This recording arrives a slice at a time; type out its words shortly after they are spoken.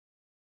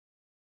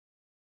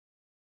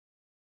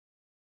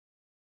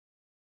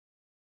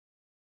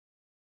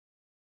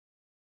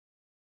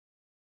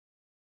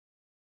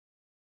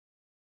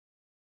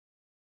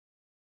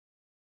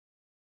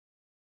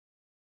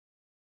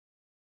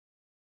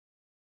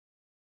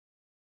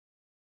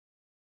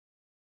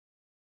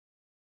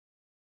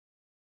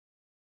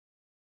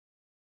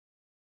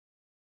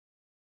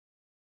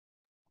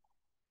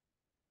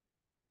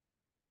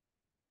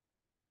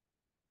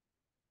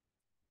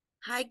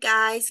Hi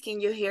guys, can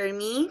you hear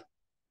me?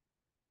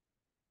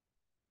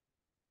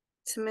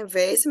 ¿Se me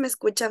ve? ¿Se me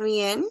escucha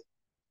bien?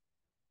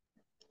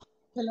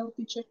 Hello,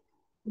 teacher.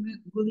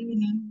 Good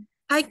evening.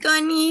 Hi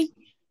Connie,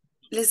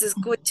 les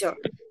escucho.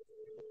 Sí,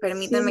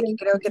 Permítanme le que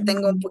creo que escucho muy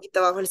tengo un bien.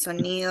 poquito bajo el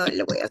sonido.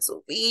 Le voy a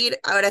subir.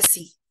 Ahora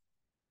sí.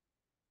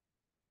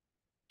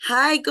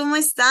 Hi, ¿cómo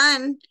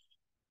están?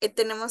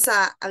 Tenemos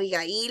a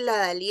Abigail, a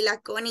Dalila,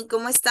 a Connie.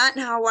 ¿Cómo están?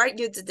 How are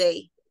you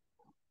today?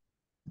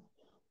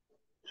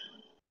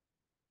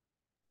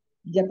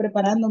 Ya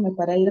preparándome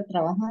para ir a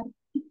trabajar.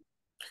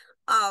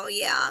 Oh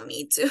yeah,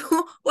 me too.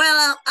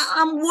 Well,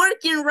 I'm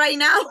working right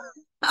now.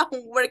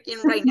 I'm working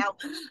right now.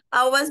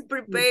 I was Sí,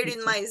 preparing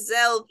teacher.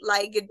 myself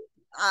like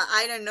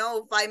I don't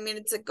know 5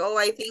 minutes ago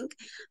I think,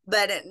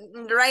 but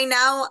right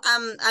now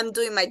I'm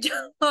doing my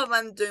job.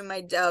 I'm doing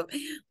my job.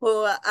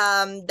 Who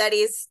that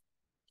is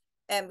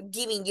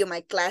giving you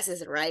my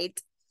classes, right?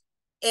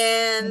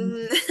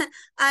 And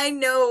I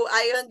know,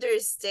 I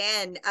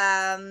understand.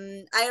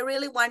 I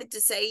really wanted to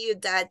say you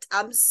that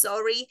I'm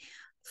sorry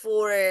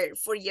for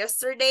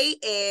yesterday.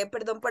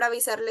 Perdón por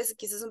avisarles,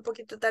 quizás un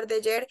poquito tarde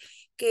ayer,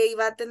 que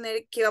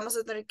íbamos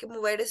a tener que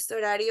mover este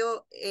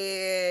horario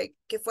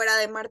que fuera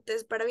de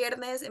martes para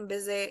viernes en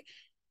vez de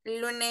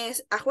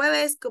lunes a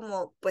jueves,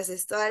 como pues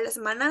es todas las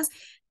semanas.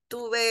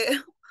 Tuve,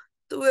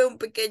 tuve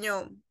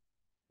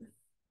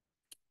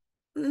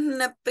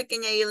una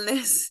pequeña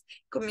illness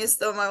con mi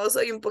estómago.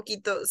 Soy un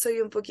poquito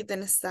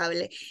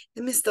inestable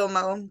de mi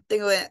estómago.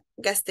 Tengo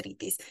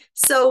gastritis.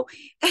 So,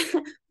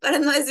 para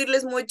no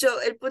decirles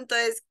mucho, el punto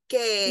es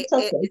que It's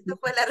okay, esta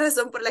fue teacher. la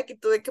razón por la que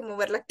tuve que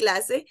mover la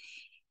clase.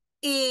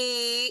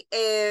 Y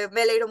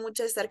me alegro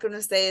mucho de estar con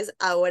ustedes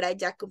ahora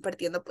ya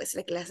compartiendo pues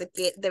la clase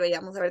que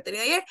deberíamos haber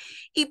tenido ayer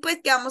y pues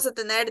que vamos a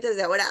tener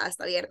desde ahora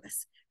hasta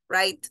viernes,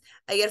 right?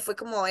 Ayer fue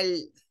como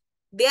el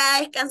día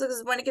de descanso que se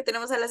supone que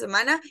tenemos a la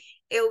semana.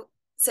 Eh,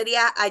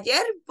 Sería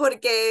ayer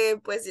porque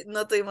pues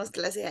no tuvimos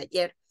clase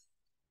ayer.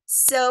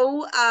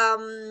 So,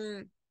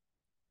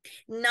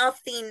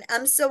 nothing.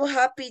 I'm so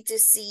happy to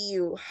see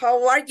you.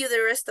 How are you,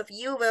 the rest of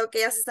you? Veo que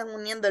ya se están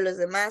uniendo los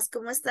demás.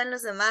 ¿Cómo están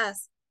los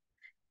demás?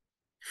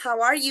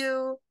 How are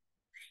you?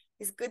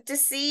 It's good to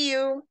see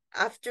you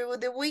after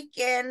the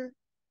weekend.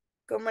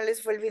 ¿Cómo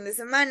les fue el fin de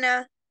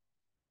semana?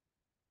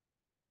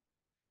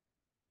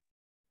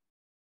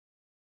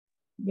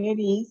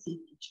 Very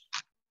easy, teacher.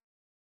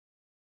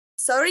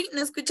 Sorry,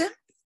 ¿no escucha?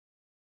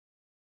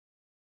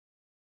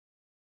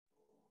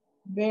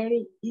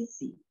 Very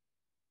easy.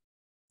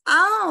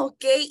 Oh,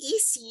 okay,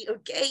 easy.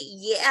 Okay,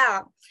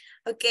 yeah.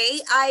 Okay,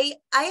 I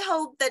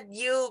hope that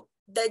you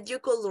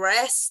could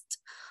rest.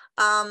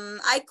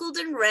 I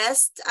couldn't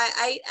rest.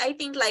 I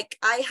think like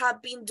I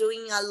have been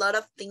doing a lot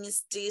of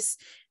things these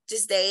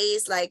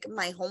days, like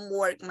my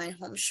homework, my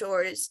home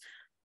chores,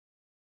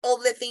 all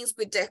the things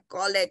with the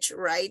college,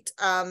 right?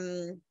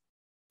 And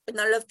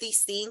all of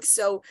these things.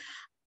 So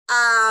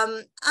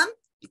I'm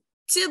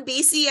too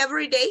busy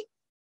every day.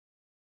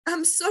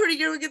 I'm sorry,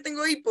 creo que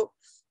tengo hipo.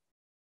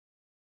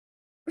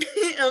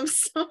 I'm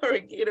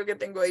sorry, creo que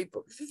tengo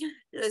hipo.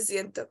 Lo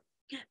siento.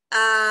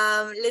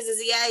 Les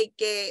decía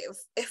que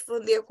fue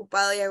un día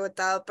ocupado y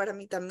agotado para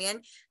mí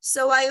también.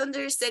 So I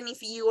understand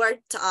if you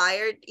are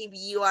tired, if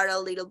you are a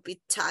little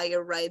bit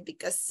tired, right?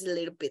 Because it's a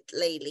little bit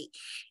lately.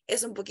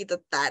 Es un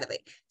poquito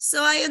tarde.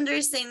 So I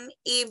understand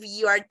if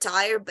you are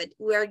tired, but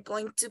we are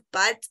going to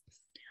put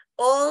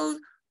all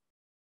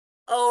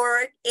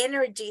our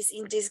energies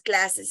in these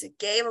classes,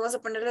 ¿ok? Vamos a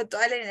ponerle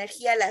toda la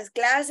energía a las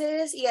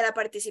clases y a la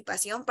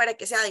participación para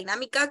que sea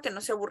dinámica, que no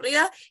sea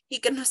aburrida y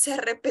que no sea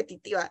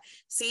repetitiva.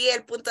 Sí,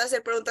 el punto de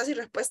hacer preguntas y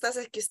respuestas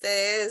es que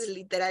ustedes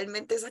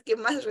literalmente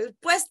saquen más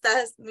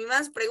respuestas, ni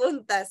más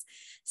preguntas.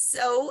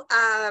 So,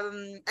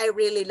 I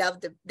really love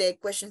the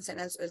questions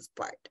and answers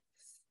part.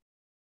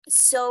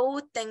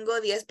 So, tengo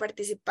 10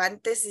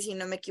 participantes y si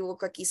no me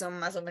equivoco aquí son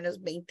más o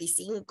menos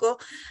 25.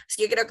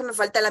 Así que creo que me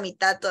falta la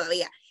mitad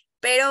todavía.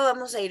 Pero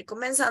vamos a ir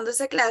comenzando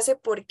esa clase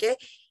porque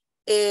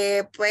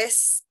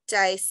pues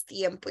ya es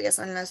tiempo, ya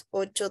son las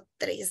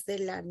 8:03 de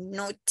la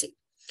noche.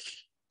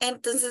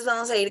 Entonces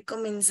vamos a ir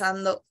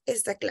comenzando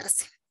esta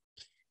clase.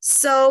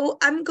 So,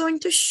 I'm going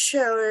to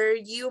share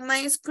you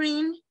my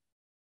screen.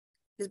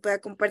 Les voy a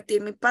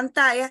compartir mi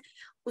pantalla.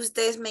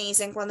 Ustedes me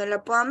dicen cuando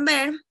la puedan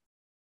ver.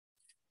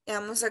 Y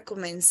vamos a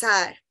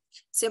comenzar.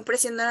 Siempre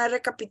haciendo una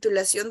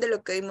recapitulación de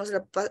lo que vimos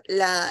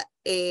la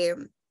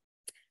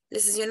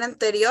sesión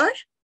anterior.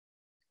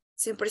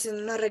 Siempre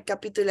haciendo una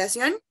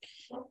recapitulación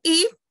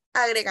y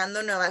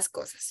agregando nuevas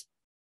cosas.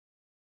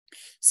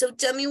 So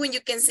tell me when you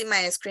can see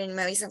my screen.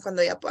 Me avisan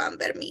cuando ya puedan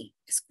ver mi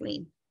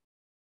screen.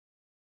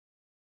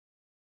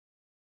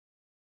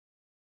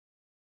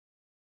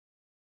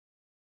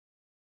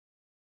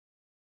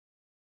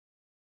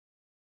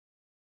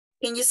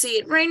 Can you see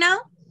it right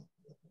now?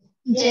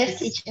 Yes,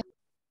 teacher.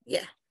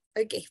 Yeah.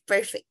 Okay,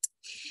 perfect.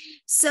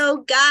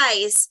 So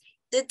guys,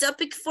 the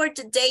topic for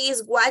today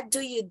is what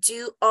do you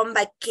do on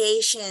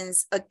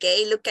vacations?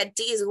 Okay, look at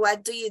this.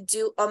 What do you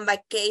do on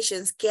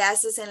vacations? ¿Qué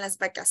haces en las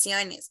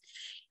vacaciones?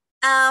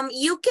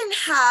 You can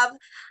have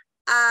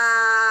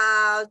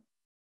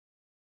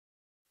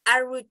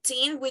a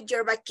routine with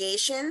your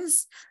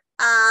vacations.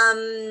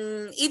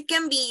 It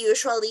can be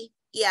usually,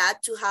 yeah,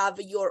 to have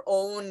your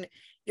own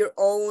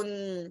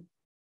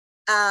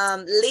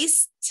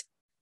list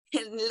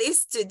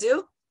to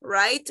do,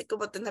 right?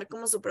 Como tener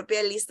como su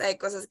propia lista de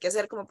cosas que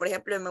hacer, como por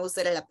ejemplo, me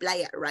gusta ir a la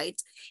playa,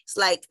 right? It's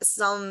like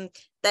some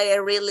that I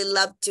really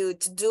love to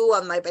do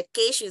on my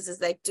vacations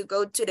is like to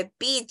go to the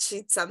beach.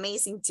 It's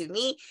amazing to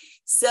me.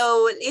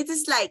 So it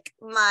is like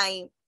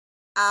my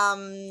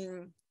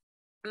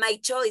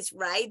choice,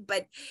 right?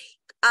 But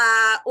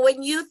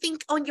when you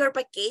think on your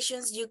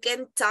vacations, you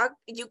can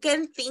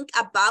think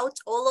about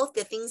all of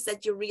the things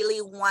that you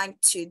really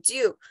want to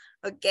do,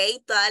 okay?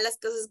 Todas las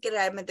cosas que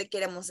realmente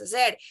queremos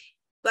hacer.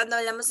 Cuando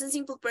hablamos en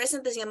simple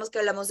present decíamos que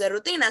hablamos de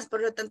rutinas,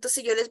 por lo tanto,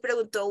 si yo les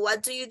pregunto, what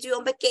do you do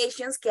on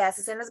vacations? ¿Qué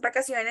haces en las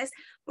vacaciones?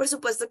 Por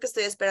supuesto que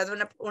estoy esperando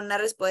una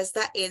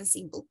respuesta en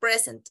simple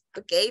present,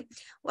 ¿ok?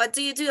 What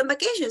do you do on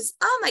vacations?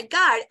 Oh my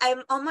God,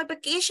 I'm on my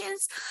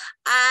vacations.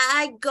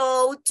 I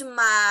go to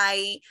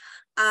my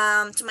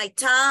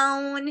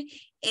town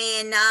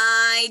and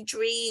I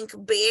drink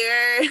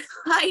beer.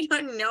 I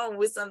don't know,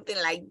 something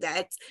like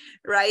that,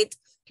 right?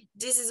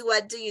 This is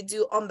what do you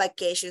do on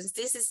vacations.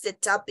 This is the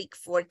topic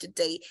for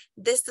today.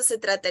 De esto se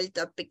trata el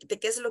topic, de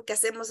qué es lo que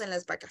hacemos en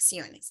las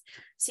vacaciones.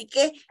 Así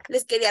que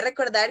les quería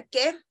recordar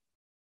que,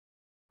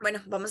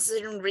 bueno, vamos a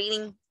hacer un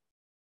reading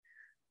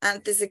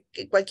antes de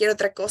que cualquier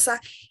otra cosa.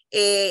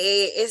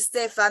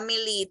 Este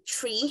family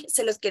tree,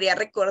 se los quería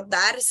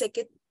recordar. Sé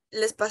que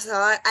les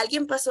pasaba,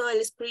 alguien pasó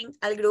el screen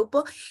al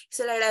grupo,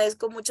 se lo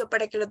agradezco mucho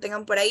para que lo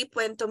tengan por ahí,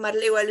 pueden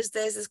tomarle igual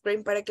ustedes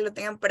screen para que lo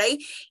tengan por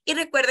ahí y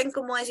recuerden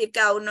cómo decir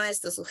cada uno de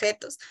estos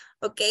sujetos,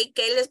 ¿ok?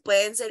 Que les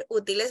pueden ser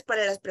útiles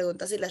para las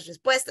preguntas y las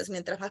respuestas,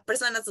 mientras más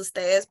personas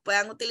ustedes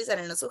puedan utilizar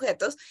en los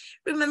sujetos,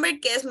 remember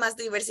que es más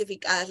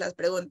diversificadas las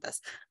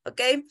preguntas, ¿ok?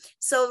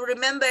 So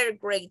remember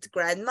great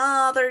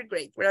grandmother,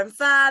 great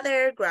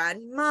grandfather,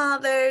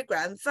 grandmother,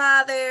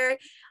 grandfather,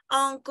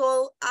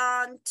 uncle,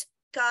 aunt,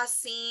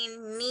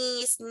 cousin,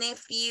 niece,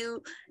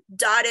 nephew,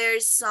 daughter,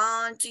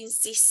 son, twin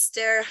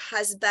sister,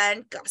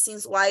 husband,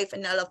 cousin's wife,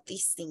 and all of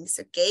these things,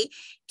 ¿ok?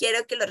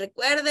 Quiero que lo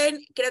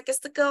recuerden. Creo que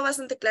esto quedó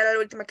bastante claro en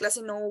la última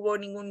clase. No hubo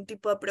ningún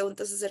tipo de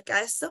preguntas acerca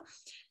de esto.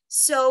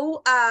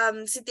 So,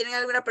 si tienen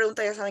alguna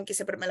pregunta, ya saben que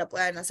siempre me la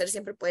pueden hacer.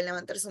 Siempre pueden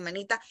levantar su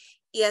manita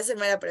y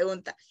hacerme la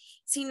pregunta.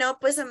 Si no,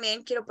 pues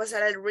también quiero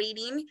pasar al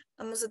reading.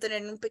 Vamos a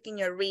tener un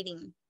pequeño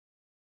reading.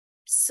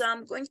 So,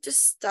 I'm going to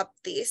stop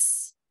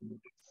this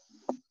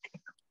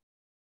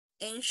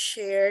and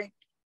share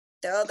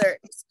the other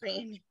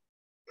screen.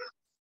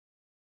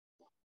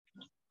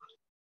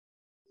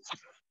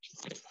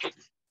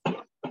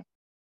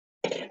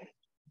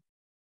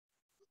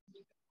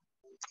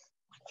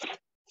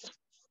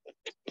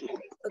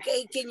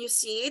 Okay, can you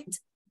see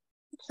it?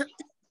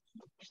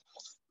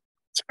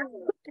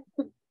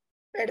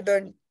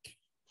 Perdón.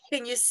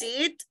 Can you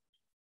see it?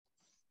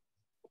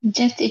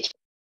 Yes, teacher.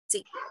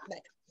 Sí,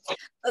 vale.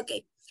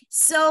 Okay,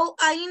 so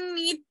I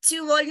need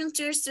 2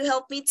 volunteers to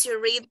help me to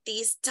read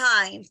this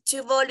time.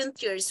 2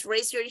 volunteers,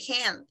 raise your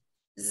hand.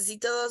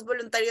 Necesito 2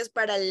 voluntarios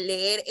para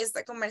leer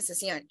esta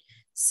conversación.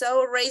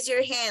 So raise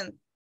your hand.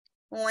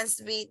 Who wants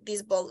to be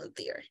this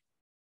volunteer?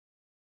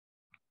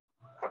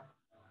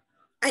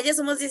 Ah, ya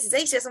somos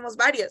 16, ya somos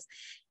varios.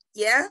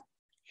 Yeah?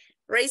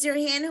 Raise your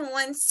hand who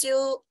wants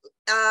to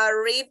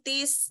read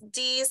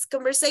this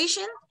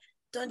conversation.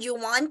 Don't you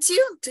want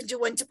to? Don't you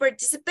want to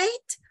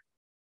participate?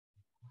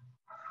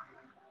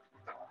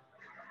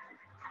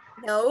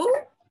 No?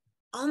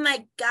 Oh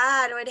my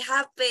God, what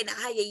happened?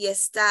 Ay, ahí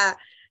está.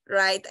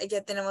 Right,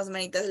 ya tenemos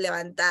manitas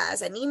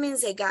levantadas.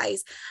 Anímense,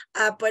 guys,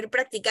 a poder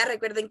practicar.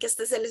 Recuerden que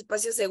este es el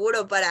espacio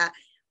seguro para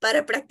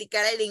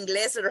practicar el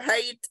inglés,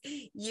 right?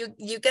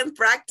 You can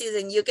practice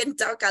and you can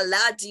talk a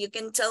lot. You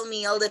can tell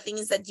me all the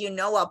things that you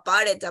know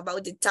about it,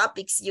 about the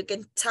topics. You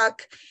can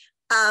talk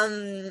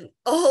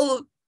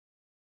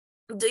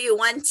do you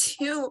want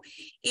to?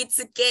 It's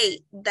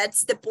okay.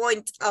 That's the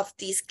point of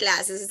this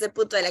class. Ese es el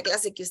punto de la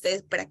clase, que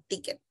ustedes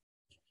practiquen.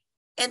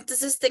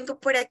 Entonces tengo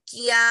por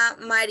aquí a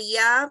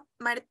María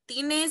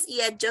Martínez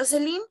y a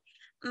Jocelyn.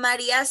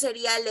 María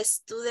sería el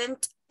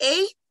student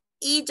A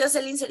y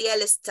Jocelyn sería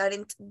el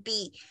student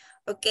B.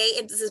 Ok,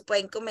 entonces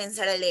pueden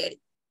comenzar a leer.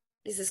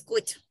 Les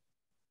escucho.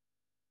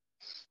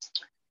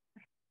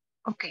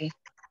 Okay,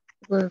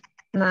 good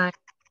night.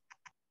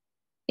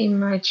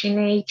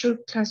 Imagine your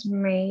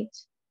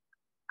classmates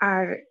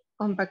are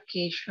on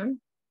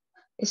vacation.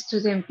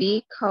 Student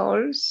B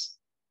calls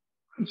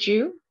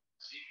you,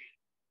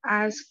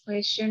 ask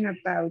question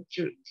about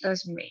your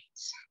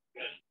classmates.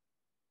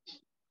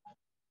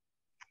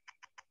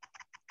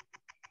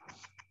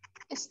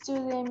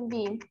 Student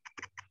B,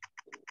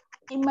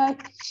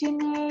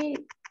 imagine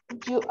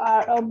you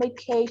are on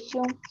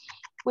vacation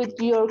with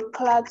your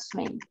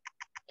classmate.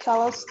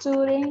 Call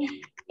student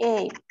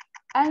A.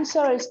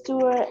 Answer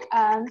student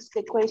asks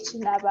the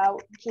question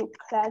about your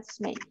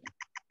classmate.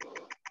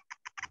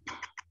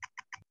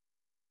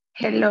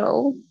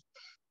 Hello.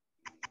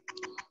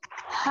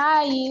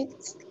 Hi,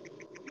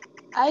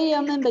 I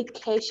am on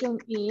vacation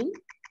in.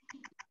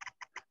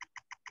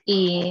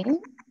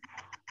 in.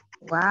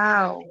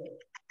 Wow.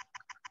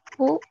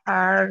 Who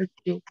are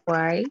you?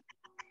 Why?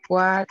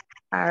 What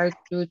are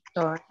you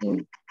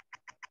doing?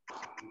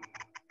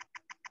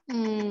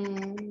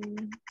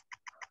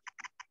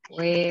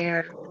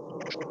 Where?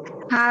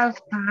 Have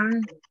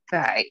fun,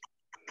 guys.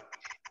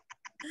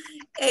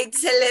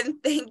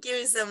 Excellent. Thank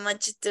you so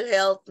much to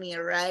help me,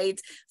 right?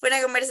 Fue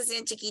una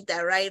conversación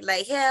chiquita, right?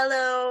 Like,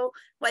 hello,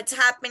 what's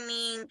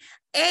happening?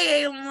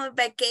 Hey, I'm on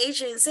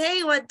vacations.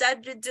 Hey, what are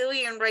you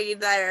doing right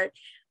there?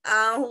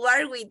 Who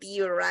are with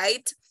you,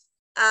 right?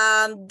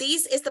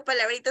 Esta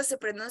palabrita se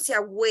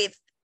pronuncia with.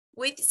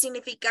 With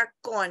significa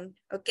con,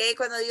 ¿ok?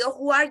 Cuando digo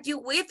who are you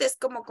with es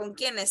como con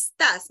quién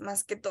estás,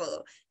 más que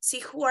todo.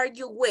 Sí, who are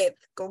you with,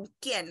 con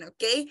quién,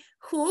 ¿ok?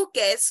 Who,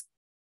 que es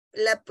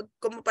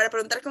como para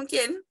preguntar con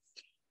quién,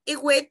 y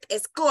with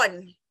es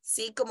con,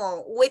 ¿sí?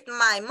 Como with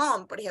my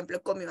mom, por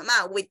ejemplo, con mi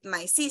mamá, with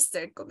my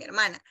sister, con mi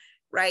hermana,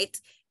 right?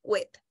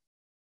 With.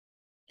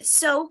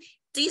 So,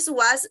 this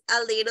was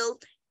a little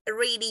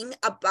reading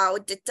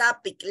about the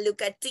topic.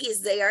 Look at this.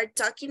 They are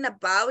talking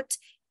about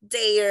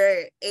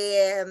their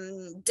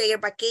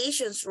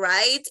vacations,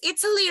 right?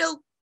 It's a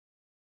little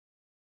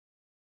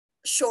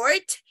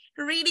short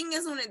reading,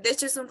 de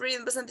hecho es un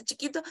reading bastante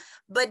chiquito,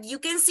 but you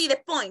can see the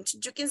point.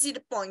 You can see the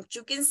point.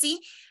 You can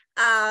see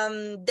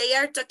they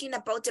are talking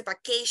about the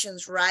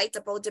vacations, right?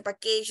 About the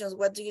vacations.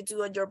 What do you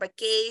do on your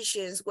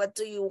vacations? What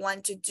do you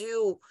want to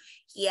do?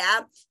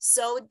 Yeah.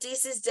 So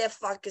this is the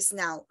focus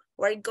now.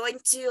 We're going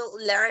to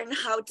learn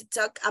how to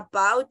talk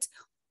about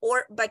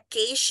our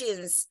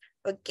vacations.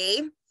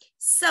 Okay.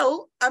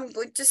 So I'm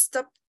going to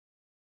stop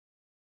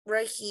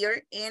right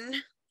here and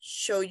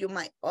show you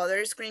my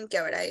other screen, que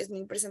ahora es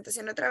mi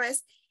presentación otra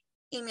vez,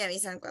 y me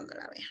avisan cuando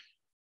la vean.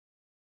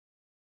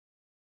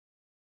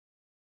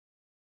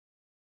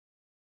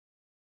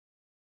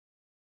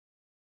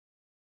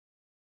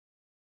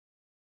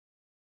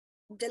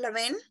 ¿Ya la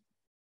ven?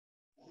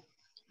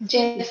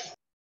 Yes.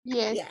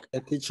 Yes. Yeah.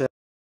 Teacher.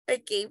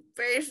 Okay,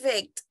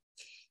 perfect.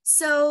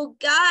 So,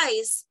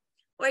 guys,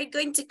 we're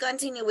going to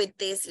continue with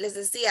this. Les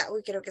decía,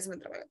 uy, creo que se me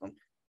trabó la compu.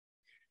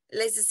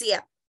 Les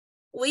decía,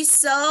 we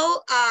saw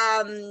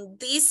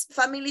this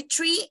family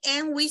tree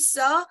and we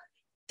saw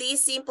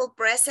these simple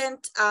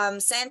present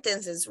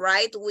sentences,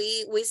 right?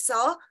 We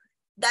saw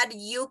that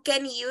you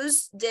can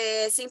use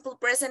the simple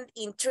present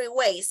in three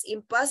ways: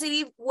 in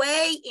positive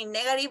way, in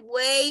negative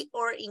way,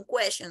 or in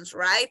questions,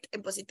 right?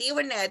 En positivo,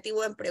 en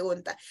negativo, en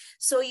pregunta.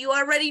 So you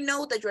already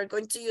know that you're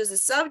going to use the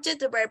subject,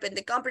 the verb, and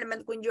the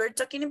complement when you're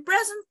talking in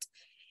present.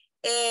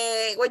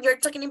 When you're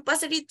talking in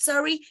positive,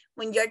 sorry,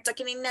 when you're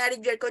talking in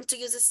negative, you're going to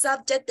use the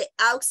subject, the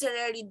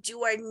auxiliary do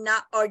or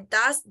not or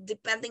does,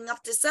 depending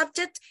of the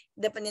subject,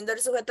 dependiendo del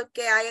sujeto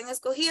que hayan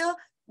escogido,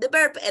 the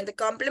verb and the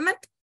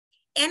complement.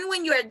 And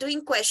when you are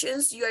doing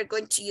questions, you are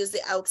going to use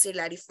the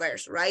auxiliary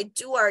first, right?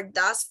 Do or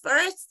does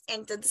first,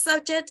 and then the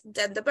subject,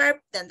 then the verb,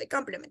 then the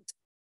complement.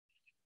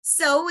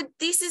 So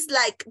this is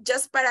like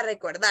just para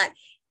recordar.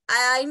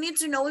 I need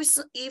to know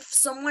if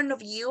someone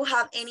of you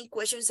have any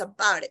questions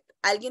about it.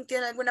 ¿Alguien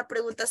tiene alguna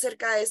pregunta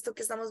acerca de esto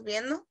que estamos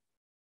viendo?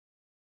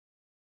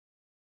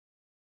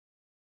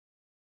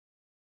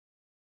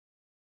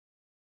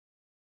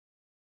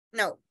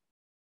 No.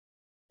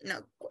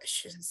 No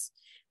questions.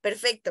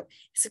 Perfecto.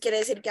 Eso quiere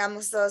decir que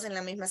vamos todos en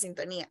la misma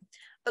sintonía.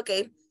 Ok.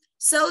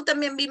 So,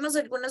 también vimos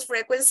algunos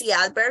frequency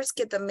adverbs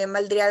que también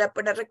valdría la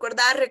pena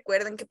recordar.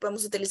 Recuerden que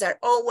podemos utilizar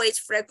always,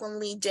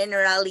 frequently,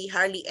 generally,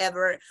 hardly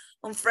ever,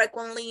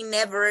 unfrequently,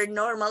 never,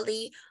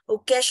 normally,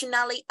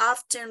 occasionally,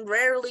 often,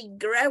 rarely,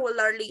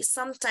 regularly,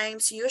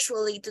 sometimes,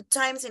 usually, 2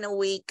 times in a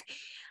week,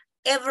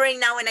 every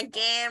now and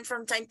again,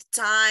 from time to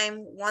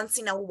time, once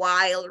in a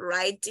while,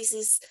 right? This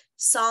is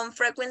some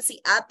frequency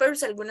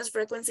adverbs, algunos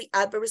frequency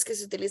adverbs que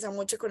se utilizan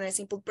mucho con el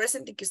simple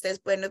present y que ustedes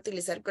pueden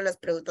utilizar con las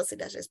preguntas y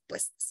las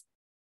respuestas.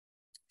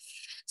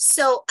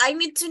 So, I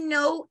need to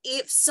know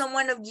if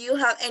someone of you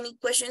have any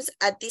questions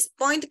at this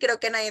point. Creo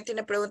que nadie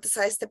tiene preguntas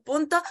a este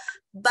punto,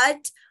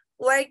 but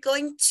we're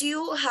going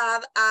to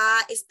have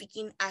a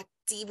speaking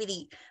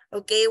activity,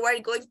 okay? We're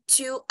going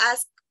to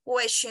ask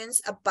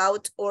questions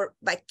about our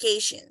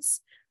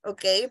vacations,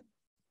 okay?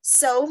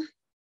 So,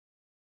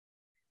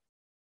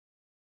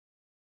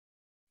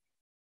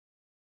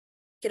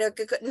 creo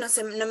que, no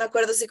sé, no me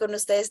acuerdo si con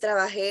ustedes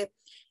trabajé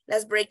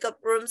las breakup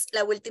rooms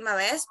la última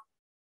vez,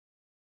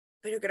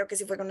 pero creo que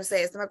sí fue con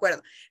ustedes, no me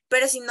acuerdo.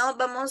 Pero si no,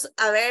 vamos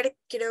a ver,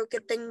 creo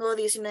que tengo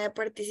 19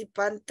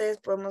 participantes,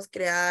 podemos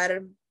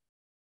crear...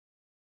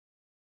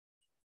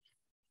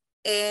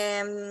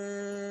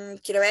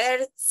 quiero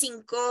ver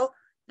 5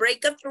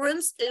 breakup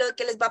rooms. Lo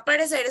que les va a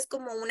aparecer es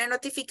como una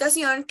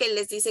notificación que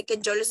les dice que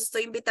yo les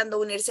estoy invitando a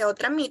unirse a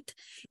otra meet.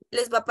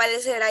 Les va a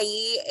aparecer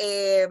ahí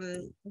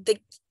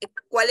de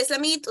cuál es la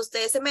meet,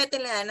 ustedes se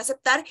meten, le dan a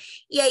aceptar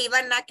y ahí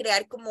van a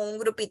crear como un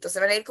grupito, se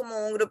van a ir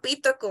como un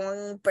grupito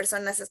con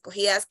personas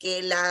escogidas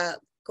que la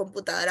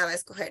computadora va a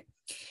escoger.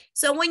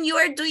 So when you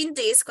are doing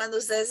this, cuando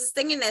ustedes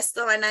estén en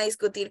esto, van a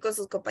discutir con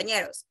sus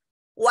compañeros.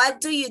 What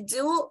do you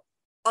do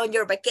on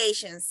your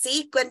vacations?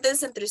 Sí,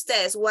 cuéntense entre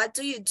ustedes. What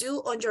do you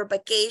do on your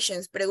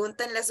vacations?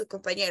 Pregúntenle a su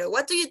compañero.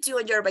 What do you do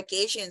on your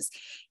vacations?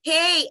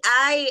 Hey,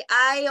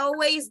 I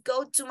always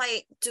go to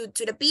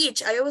the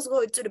beach. I always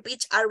go to the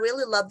beach. I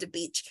really love the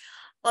beach.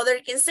 Other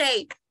can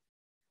say,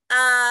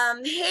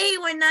 hey,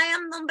 when I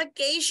am on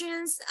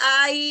vacations,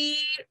 I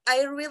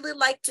really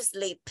like to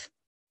sleep.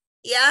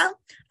 Yeah,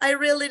 I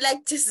really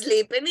like to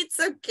sleep, and it's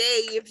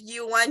okay if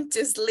you want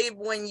to sleep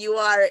when you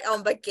are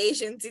on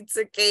vacations. It's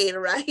okay,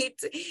 right?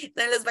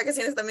 Las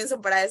vacaciones también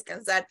son para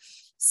descansar.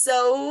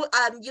 So,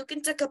 you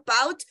can talk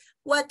about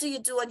what do you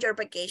do on your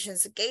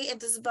vacations, okay?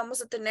 Entonces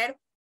vamos a tener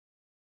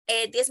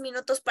 10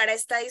 minutos para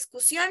esta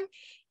discusión.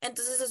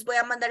 Entonces les voy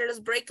a mandar a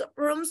los breakout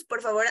rooms.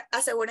 Por favor,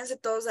 asegúrense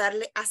todos de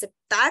darle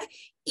aceptar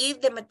y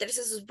de meterse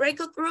a sus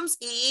breakout rooms,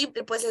 y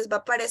pues les va a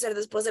aparecer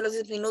después de los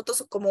 10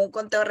 minutos como un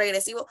conteo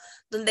regresivo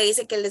donde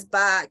dice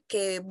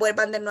que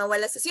vuelvan de nuevo a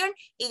la sesión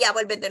y ya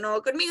vuelven de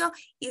nuevo conmigo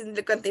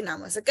y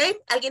continuamos, ¿ok?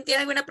 ¿Alguien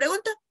tiene alguna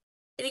pregunta?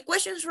 Any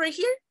questions right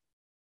here?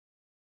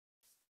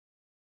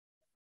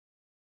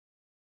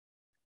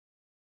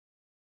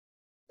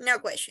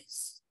 No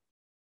questions.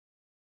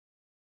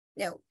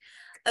 No.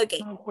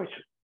 Okay. No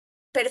question.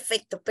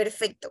 Perfecto,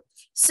 perfecto.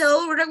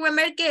 So,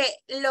 remember que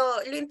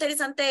lo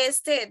interesante de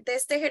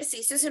este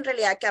ejercicio es en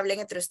realidad que hablen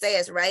entre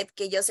ustedes, right?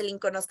 Que Jocelyn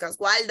conozca a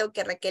Oswaldo,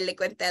 que Raquel le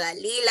cuente a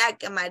Dalila,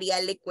 que María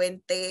le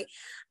cuente,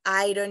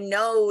 I don't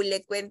know,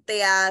 le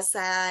cuente a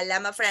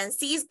Salama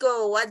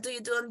Francisco. What do you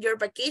do on your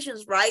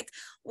vacations, right?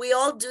 We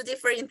all do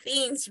different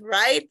things,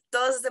 right?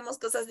 Todos hacemos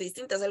cosas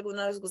distintas.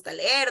 Algunos nos gusta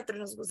leer, otros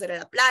nos gusta ir a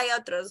la playa,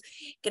 otros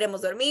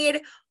queremos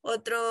dormir,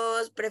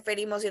 otros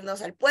preferimos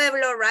irnos al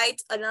pueblo,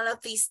 right? And all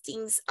of these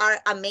things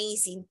are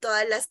amazing.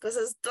 Todas las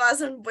cosas, todas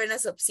son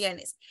buenas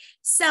opciones.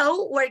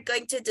 So, we're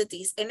going to do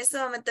this. En este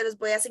momento les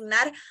voy a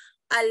asignar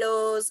a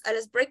los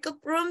breakout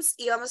rooms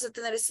y vamos a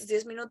tener estos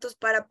 10 minutos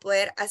para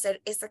poder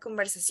hacer esta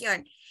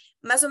conversación.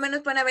 Más o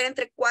menos van a haber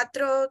entre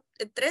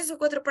 3 o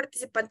 4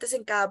 participantes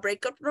en cada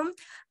breakout room,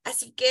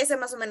 así que ese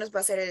más o menos va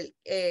a ser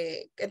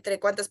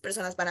entre cuántas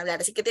personas van a hablar.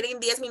 Así que tienen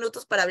 10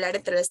 minutos para hablar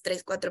entre las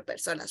 3, 4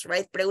 personas,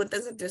 right?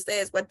 Pregúntense entre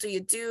ustedes, what do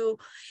you do?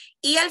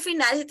 Y al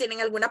final, si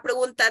tienen alguna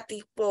pregunta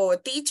tipo,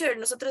 teacher,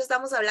 nosotros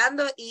estamos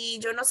hablando y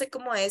yo no sé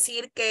cómo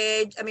decir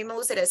que a mí me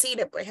gustaría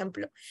cine, por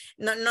ejemplo.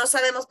 No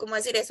sabemos cómo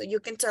decir eso.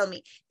 You can tell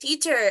me,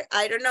 teacher,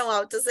 I don't know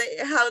how to say,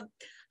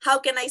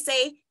 how can I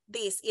say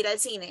this, ir al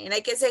cine? And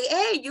I can say,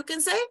 hey, you can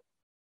say,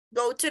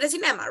 go to the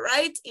cinema,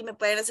 right? Y me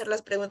pueden hacer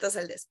las preguntas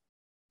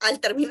al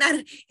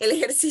terminar el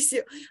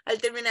ejercicio,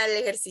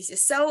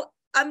 So,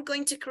 I'm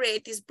going to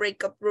create these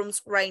breakup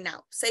rooms right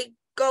now. Say,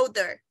 go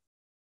there.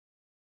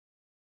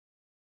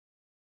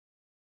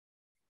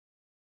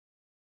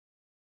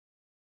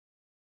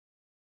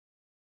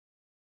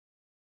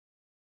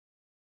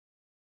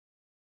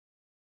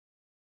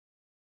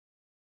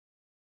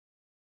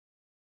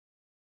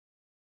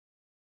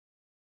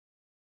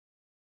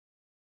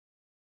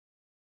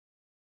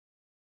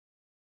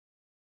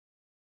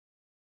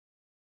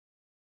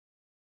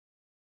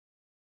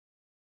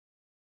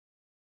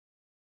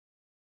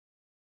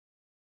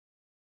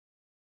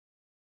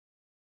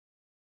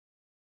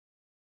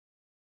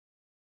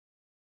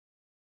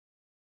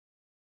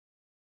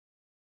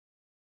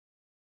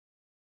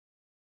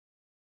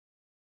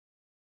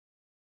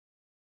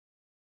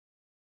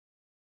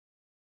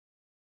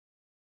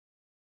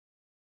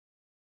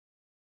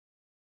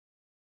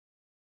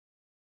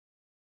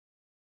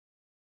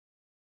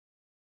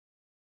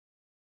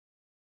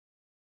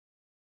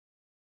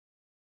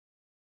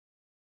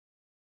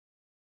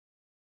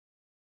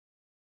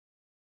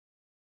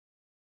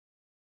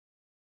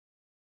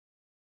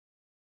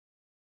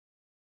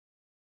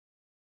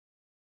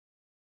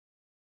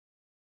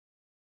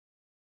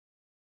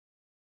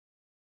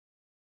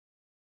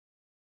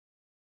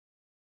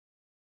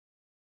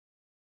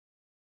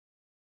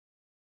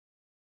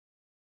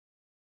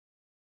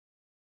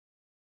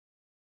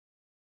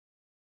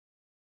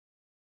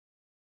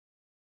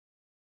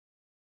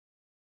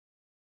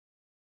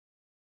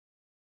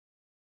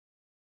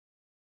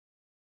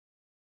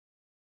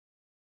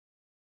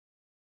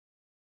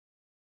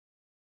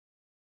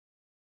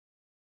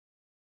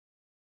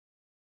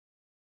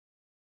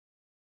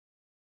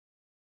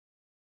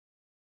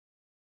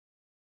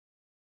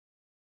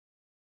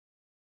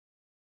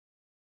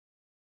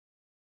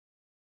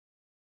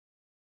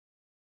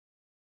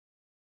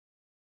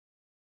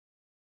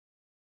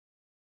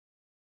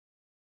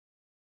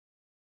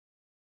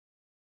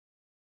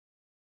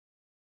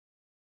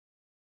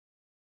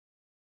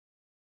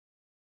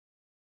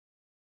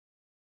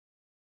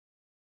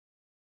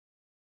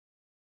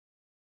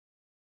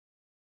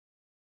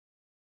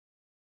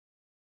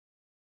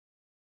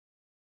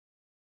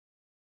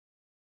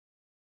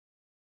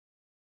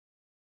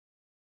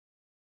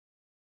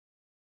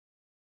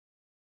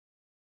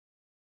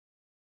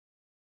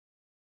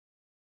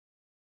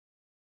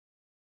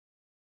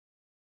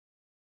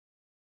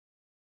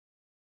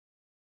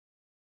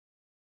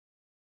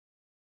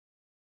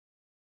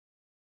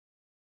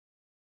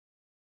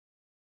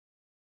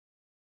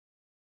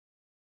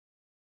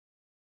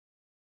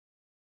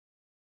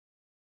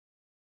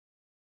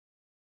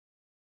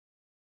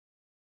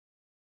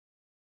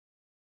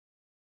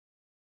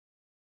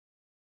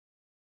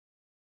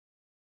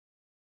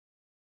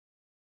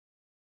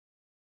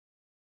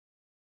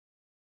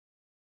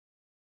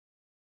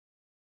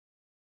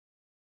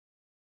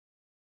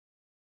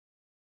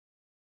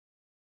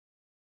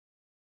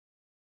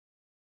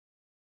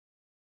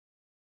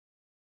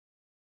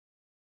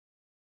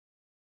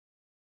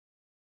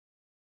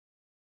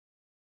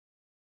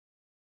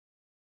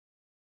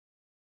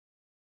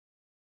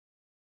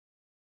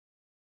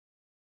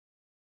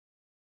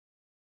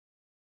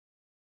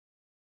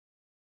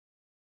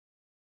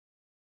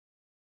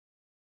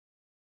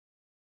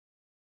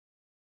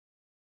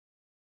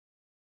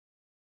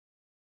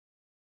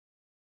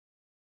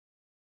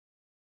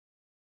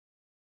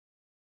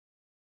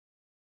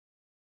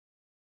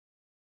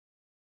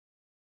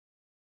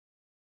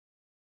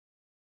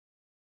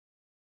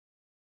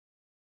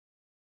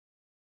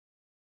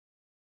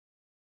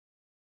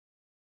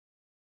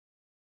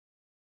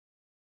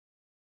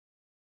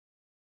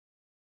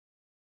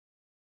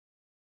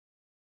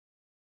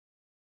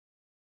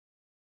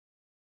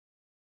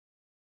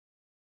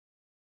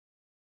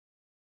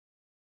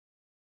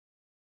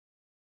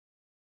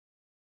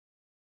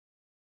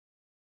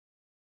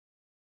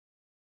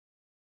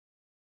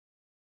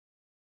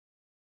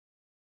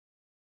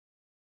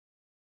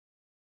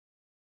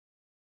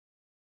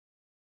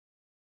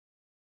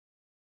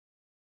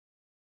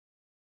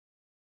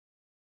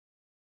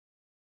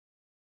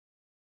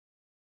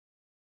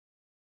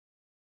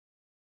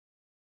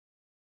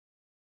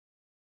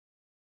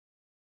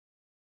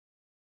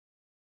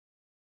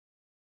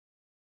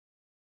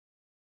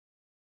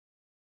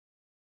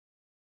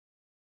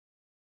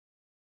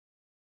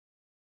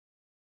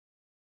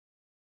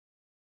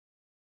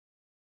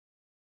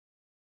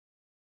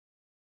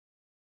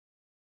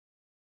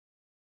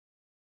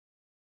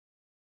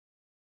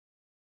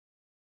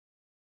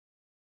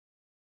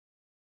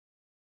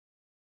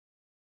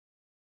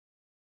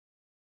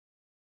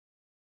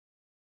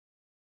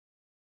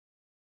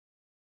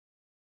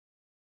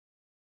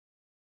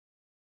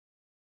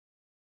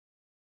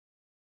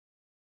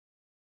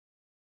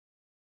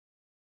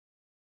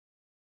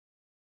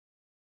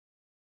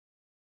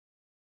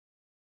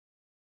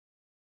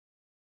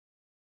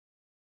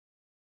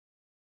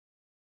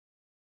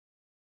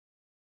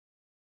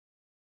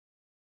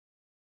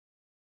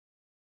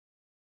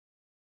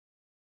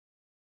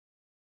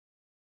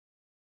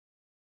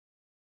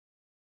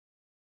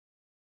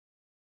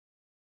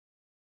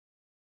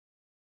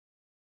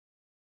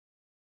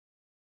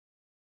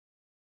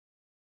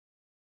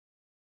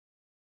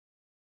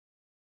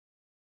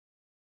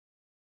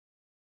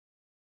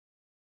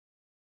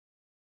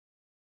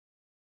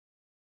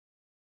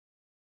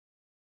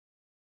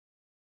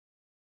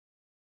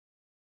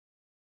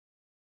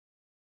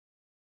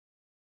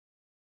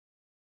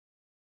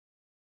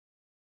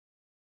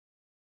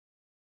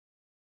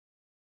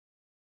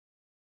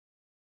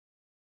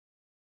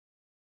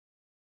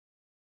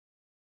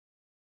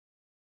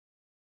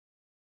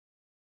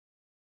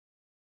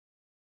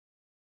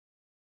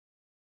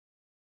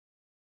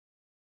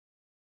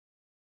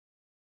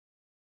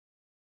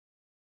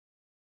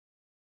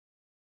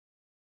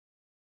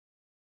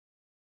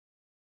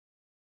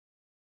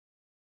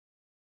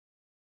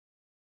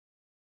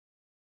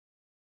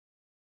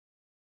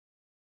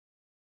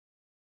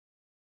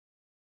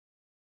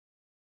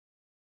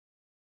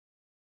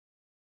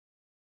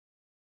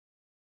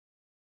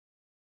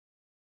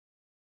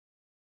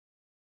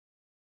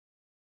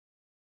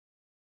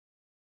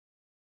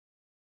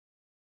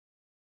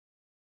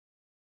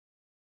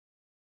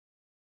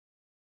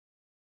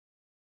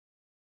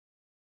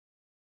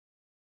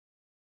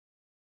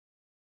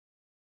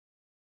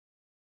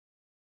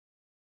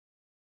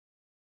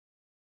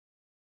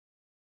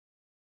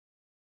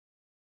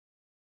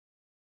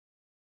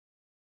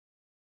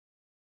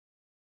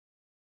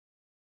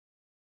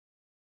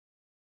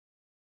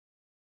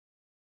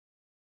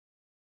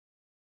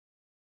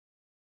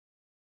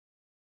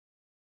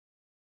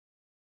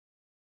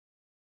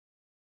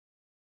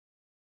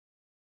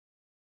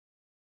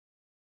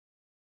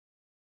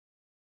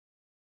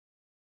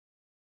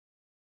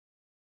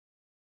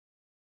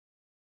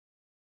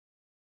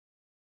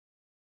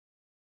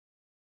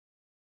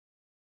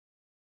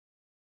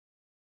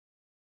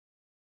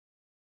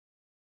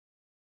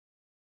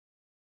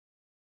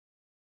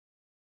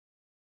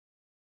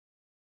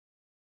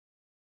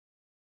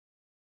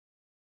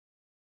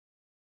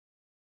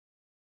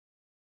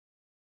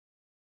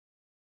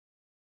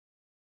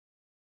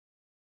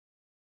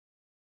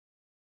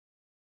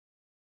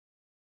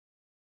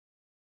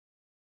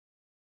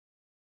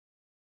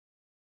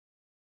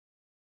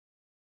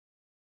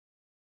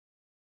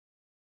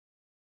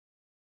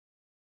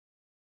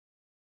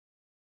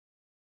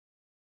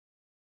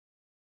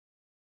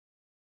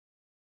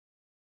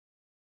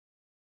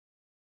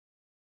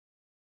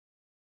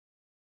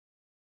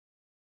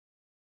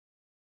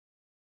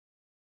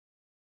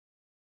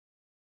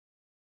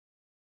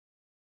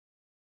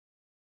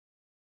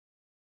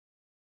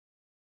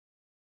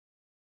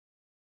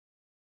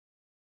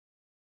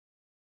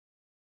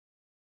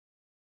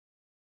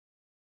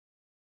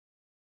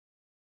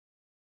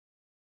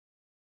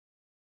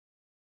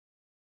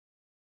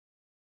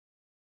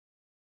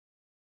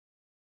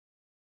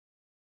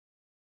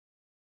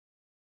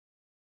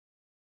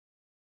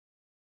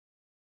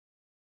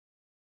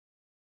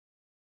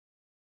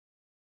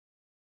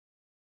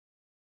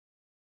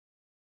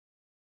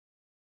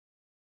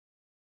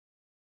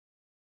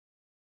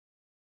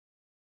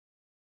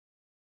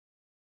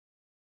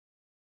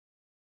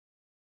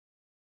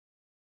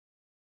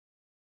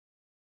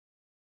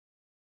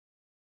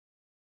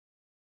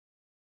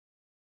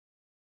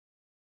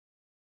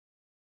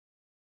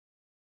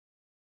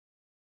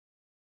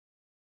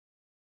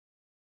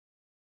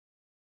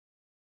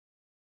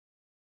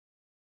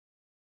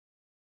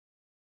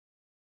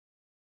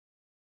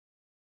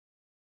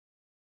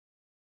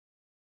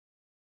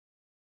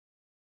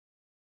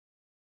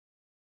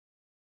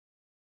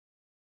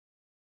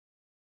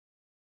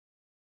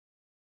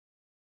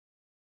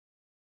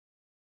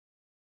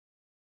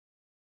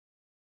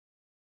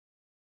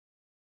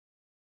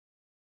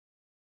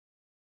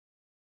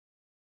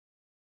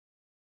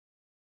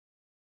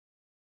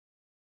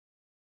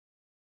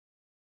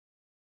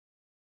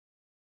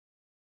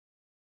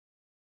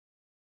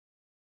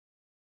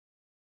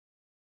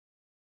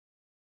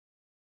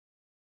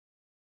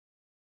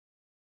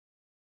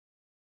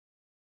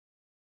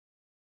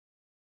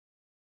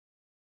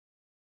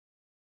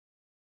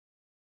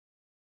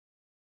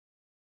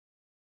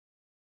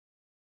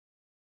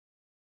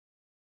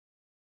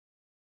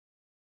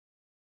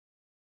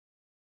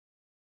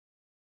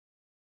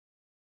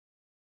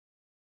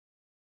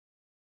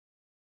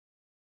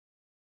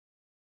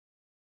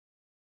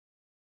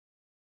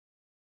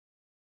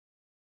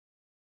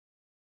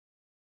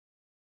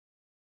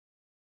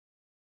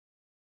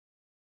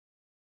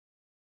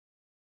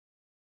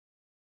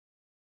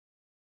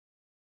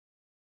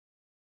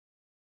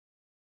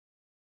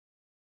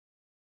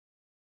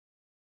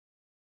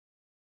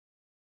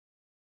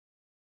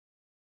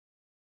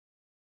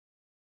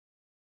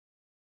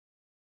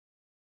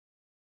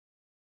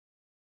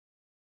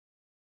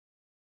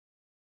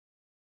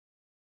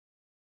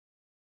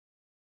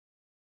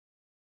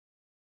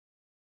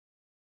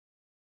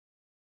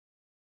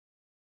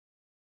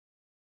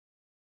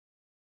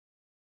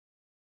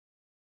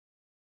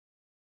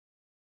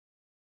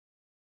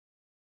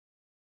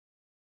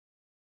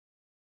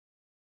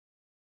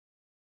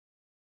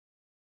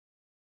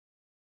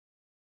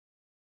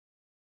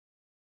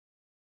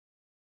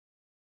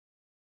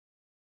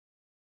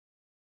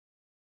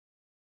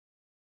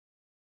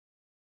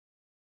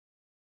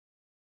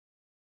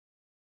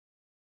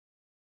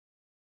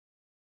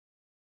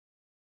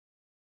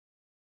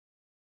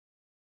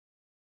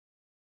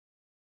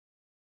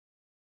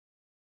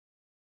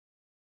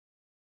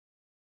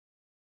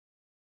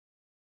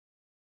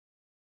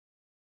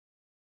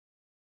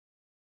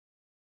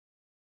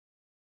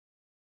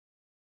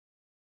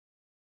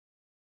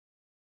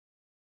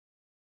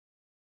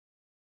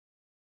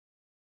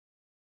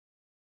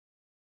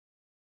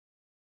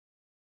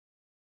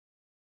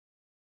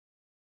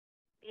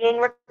 Being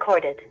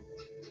recorded.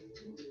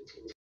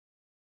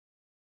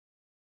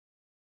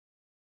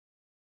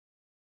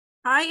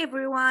 Hi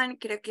everyone,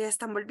 creo que ya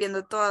están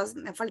volviendo todos,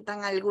 me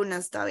faltan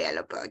algunos todavía,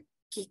 lo puedo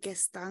aquí que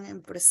están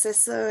en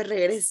proceso de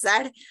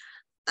regresar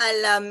a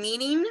la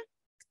meeting,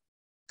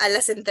 a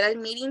la central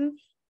meeting,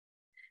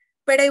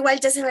 pero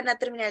igual ya se van a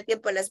terminar el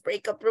tiempo de las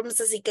breakup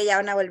rooms, así que ya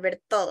van a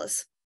volver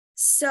todos.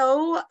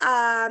 So,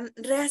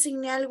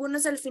 reasigné a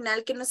algunos al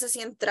final que no sé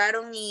si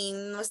entraron y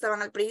no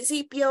estaban al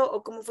principio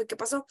o cómo fue que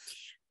pasó,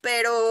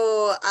 pero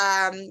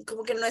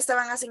como que no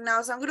estaban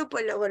asignados a un grupo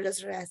y luego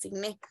los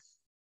reasigné.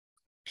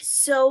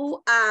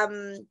 So,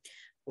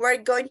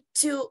 we're going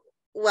to,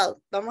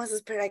 well, vamos a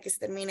esperar a que se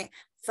termine.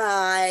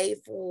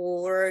 5,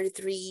 4,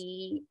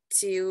 3,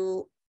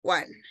 2,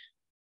 1.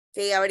 Ok,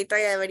 ahorita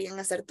ya deberían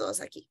estar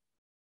todos aquí.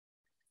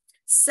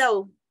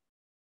 So,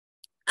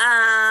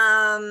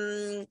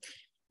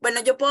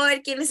 bueno, yo puedo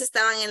ver quiénes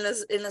estaban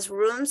en los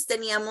rooms.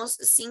 Teníamos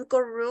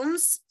 5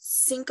 rooms,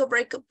 5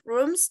 breakup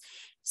rooms,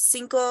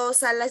 5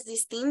 salas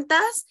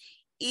distintas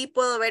y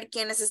puedo ver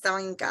quiénes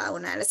estaban en cada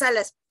una de las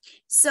salas.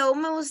 So,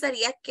 me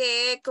gustaría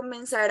que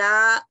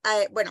comenzara,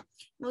 bueno,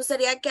 me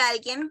gustaría que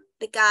alguien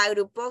de cada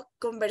grupo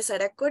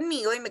conversara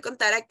conmigo y me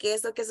contara qué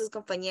es lo que sus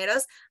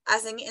compañeros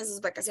hacen en sus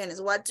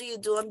vacaciones. What do you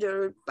do on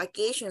your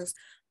vacations?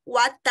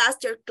 What does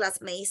your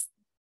classmates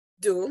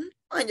do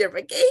on your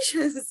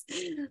vacations?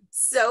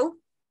 So,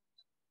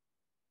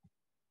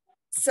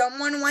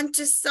 someone wanted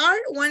to start?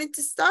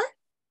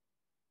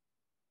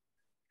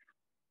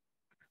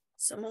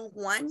 Someone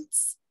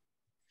wants?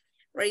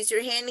 Raise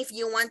your hand if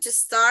you want to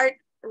start.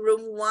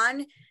 Room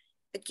 1.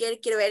 Quiero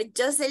ver.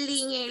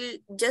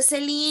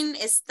 Jocelyn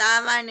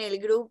estaba en el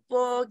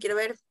grupo. Quiero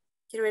ver.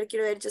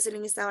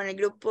 Jocelyn estaba en el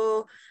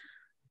grupo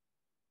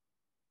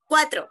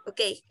 4. Ok,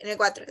 en el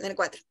 4.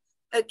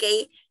 Ok.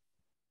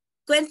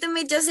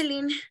 Cuéntame,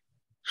 Jocelyn,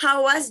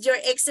 how was your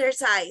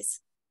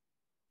exercise?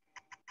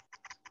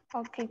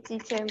 Okay,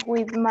 teacher,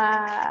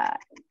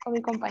 con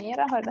mi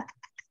compañera, ¿verdad?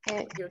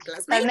 Your Her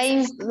classmates? name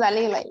is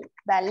Dalila.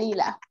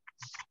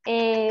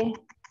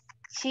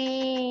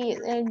 She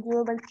in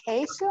your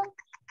vacation,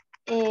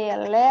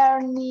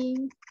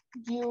 learning,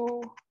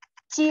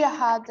 she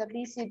had to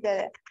visit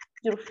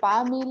your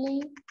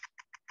family,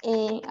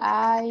 and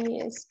I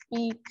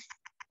speak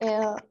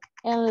and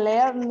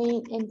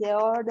learning in the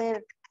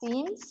other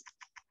things,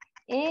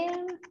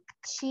 and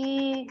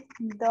she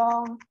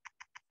don't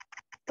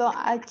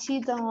like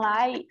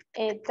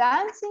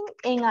dancing,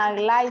 and I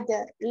like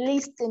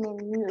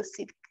listening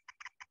music.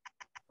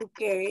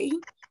 Okay.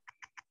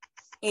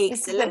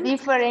 It's a Excellent.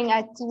 different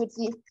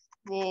activity.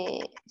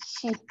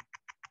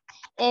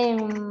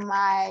 In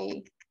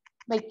my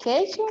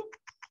vacation,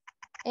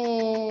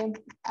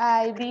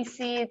 I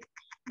visit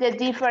the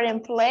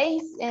different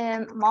place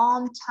and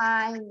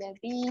mountain, the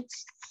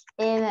beach,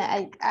 and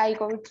I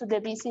go to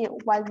the visit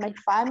with my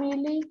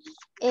family,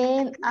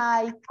 and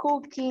I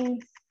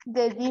cooking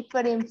the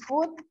different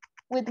food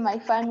with my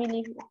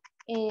family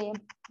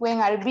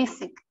when I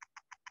visit.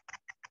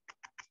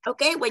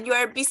 Okay, when you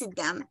are visiting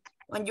them.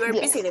 When you are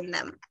Yes. visiting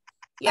them.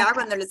 Yeah,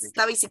 cuando les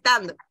está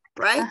visitando,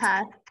 right?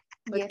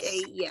 Okay,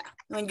 Yes. yeah.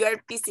 When you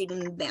are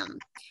visiting them.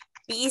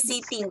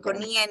 Visiting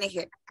con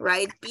ING,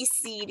 right?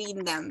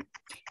 Visiting them.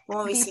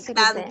 Como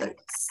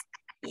visitándolos.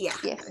 Yeah,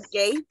 Yes.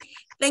 okay.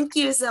 Thank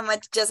you so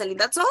much, Jocelyn.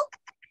 That's all?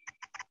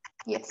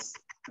 Yes.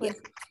 Yeah.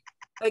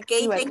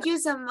 Okay, You're thank you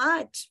so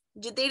much.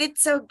 You did it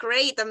so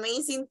great.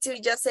 Amazing to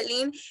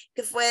Jocelyn,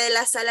 que fue de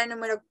la sala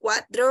número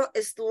 4.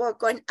 Estuvo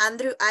con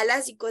Andrew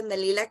Alas y con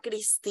Dalila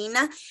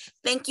Cristina.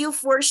 Thank you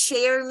for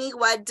sharing me.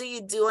 What do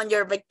you do on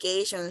your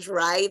vacations,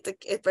 right?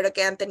 Espero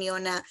que hayan tenido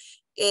una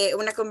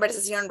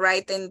conversación,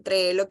 right,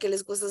 entre lo que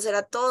les gusta hacer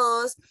a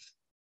todos.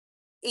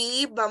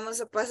 Y vamos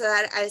a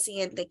pasar al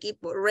siguiente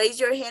equipo. Raise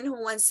your hand who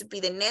wants to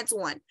be the next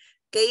one.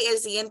 Okay, el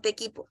siguiente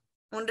equipo.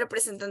 Un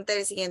representante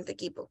del siguiente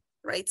equipo.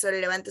 Right, solo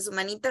levante su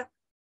manita.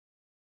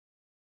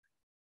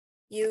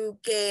 You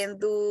can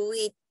do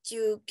it.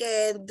 You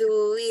can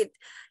do it.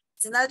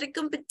 It's not a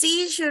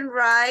competition,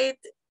 right?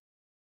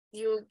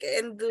 You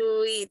can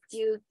do it.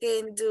 You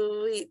can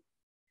do it.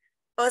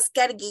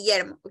 Oscar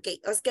Guillermo.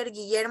 Ok, Oscar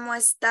Guillermo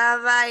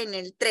estaba en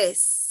el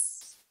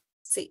 3.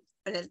 Sí,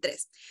 en el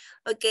 3.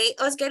 Ok,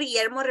 Oscar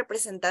Guillermo,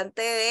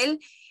 representante del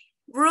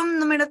room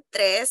número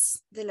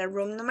 3, de la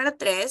room número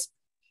 3.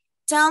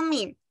 Tell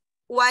me,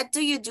 what do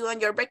you do on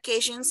your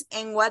vacations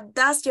and what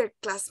does your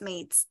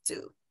classmates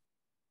do?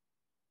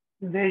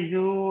 They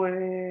do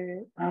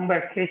on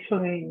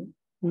vacation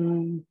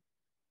in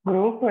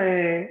group.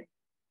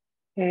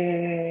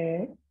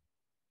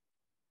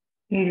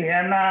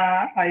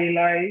 Ileana,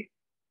 I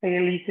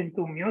listen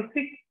to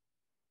music.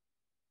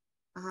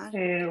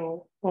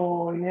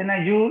 Or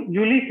Ileana, you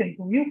listen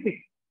to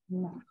music.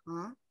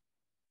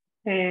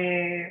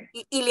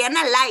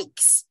 Ileana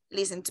likes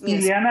listen to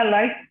music. Ileana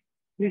likes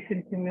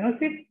listen to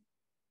music.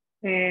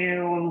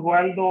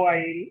 Osvaldo,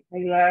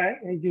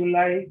 you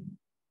like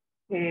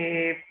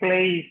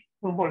play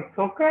football,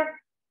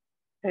 soccer.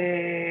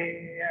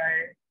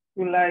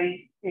 You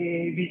like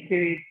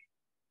visit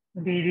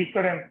the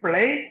different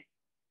place.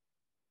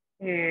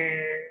 You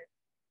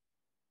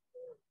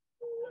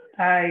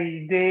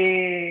like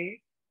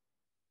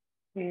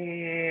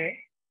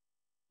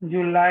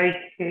you like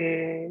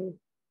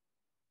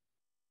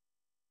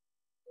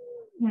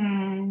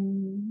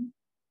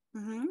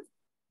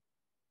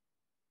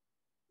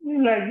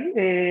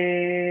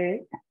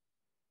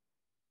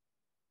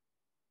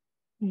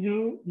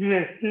you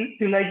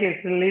like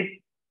a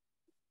sleep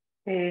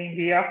in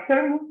the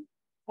afternoon,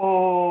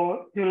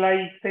 or you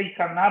like take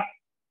a nap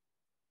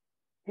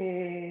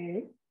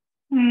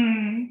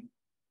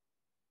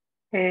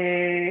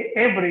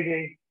every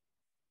day.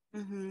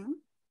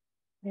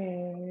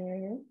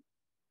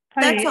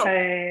 That's all.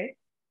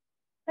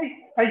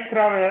 I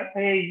travel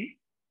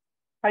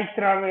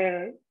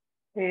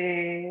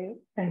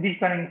in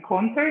different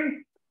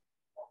countries.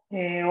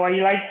 Or I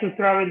like to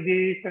travel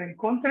to different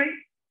countries.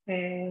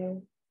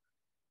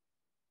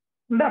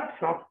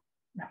 That's all.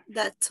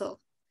 That's all.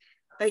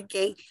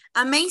 Okay,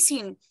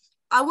 amazing.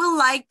 I would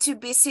like to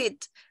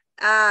visit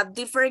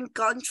different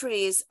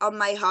countries on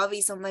my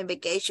hobbies, on my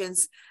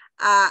vacations.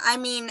 I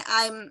mean,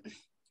 I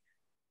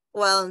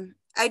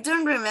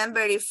don't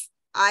remember if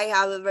I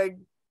have ever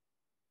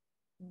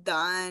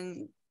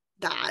done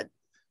that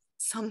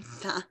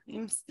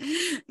sometimes.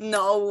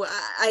 No,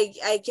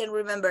 I can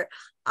remember.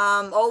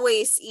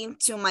 Always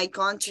into my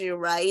country,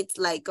 right?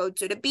 Like go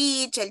to the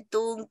beach, El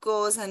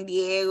Tunco, San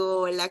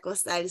Diego, La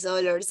Costa del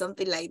Sol, or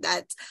something like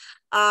that.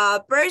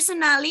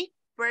 Personally,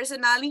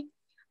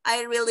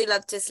 I really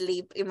love to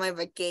sleep in my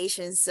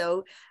vacation.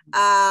 So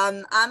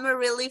I'm a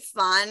really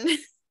fan.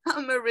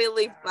 I'm a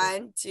really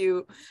fan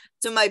to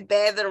my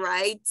bed,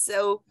 right?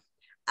 So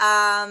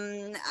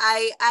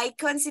I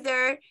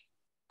consider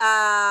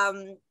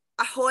a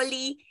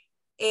holy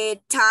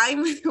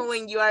time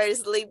when you are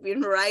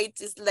sleeping, right?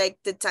 It's like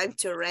the time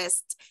to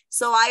rest.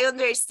 So I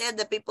understand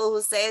the people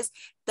who says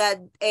that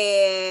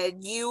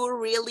you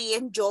really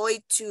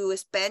enjoy to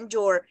spend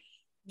your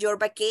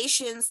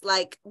vacations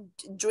like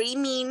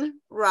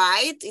dreaming,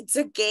 right? It's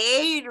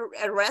okay,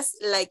 a rest,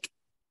 like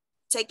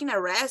taking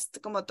a rest,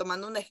 como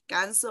tomando un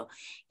descanso.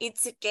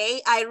 It's okay.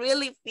 I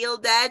really feel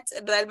that.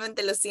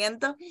 Realmente lo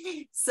siento.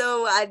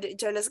 So,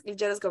 yo los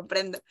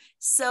comprendo.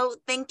 So,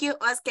 thank you,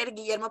 Oscar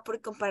Guillermo, por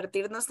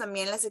compartirnos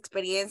también las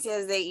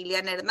experiencias de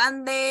Iliana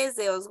Hernández,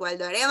 de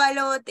Oswaldo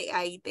Arevalo, de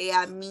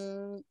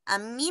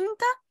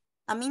Aminta.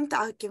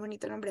 Ay, qué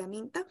bonito nombre,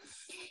 Aminta.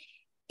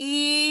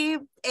 Y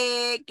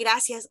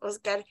gracias,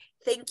 Oscar.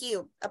 Thank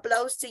you.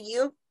 Applause to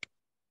you.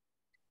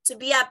 To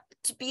be a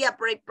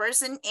brave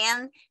person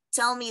and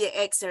tell me the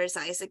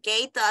exercise,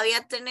 okay?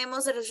 Todavía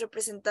tenemos a los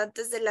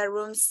representantes de la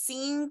room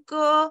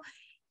 5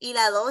 y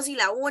la 2 y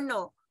la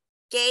 1,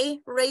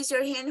 okay? Raise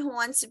your hand who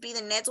wants to be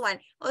the next one.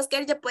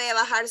 Oscar ya puede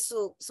bajar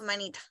su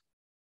manita.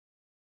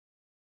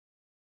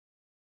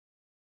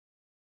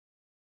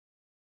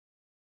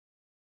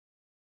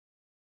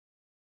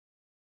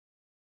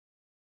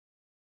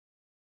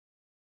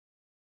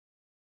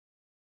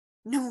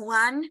 No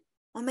one?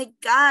 Oh my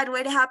God,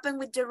 what happened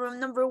with the room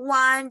number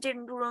 1, the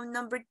room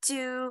number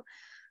 2,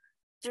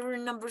 the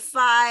room number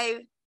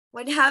 5?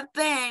 What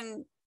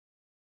happened?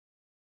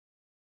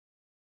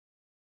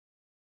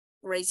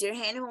 Raise your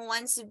hand who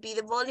wants to be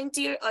the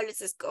volunteer, o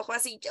les escojo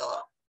así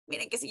yo.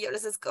 Miren que si yo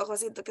los escojo,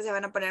 siento que se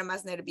van a poner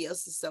más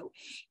nerviosos. So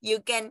you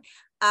can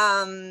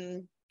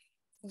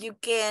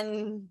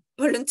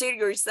volunteer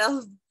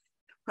yourself,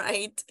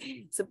 right?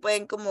 Se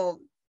pueden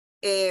como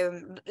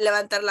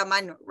levantar la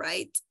mano,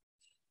 right?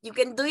 You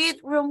can do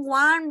it room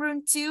 1,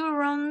 room 2,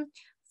 room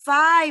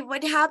 5.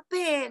 What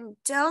happened?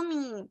 Tell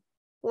me.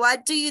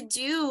 What do you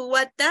do?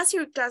 What does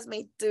your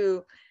classmate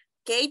do?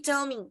 Okay,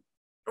 tell me.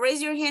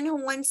 Raise your hand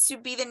who wants to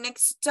be the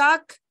next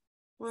talk.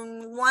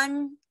 Room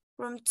 1,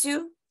 room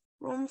 2,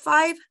 room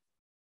 5.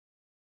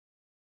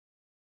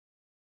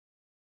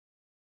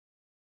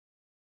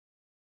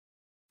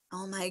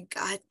 Oh my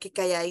God, qué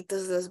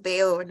calladitos los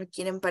veo, no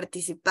quieren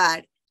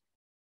participar.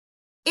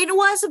 It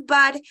was a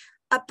bad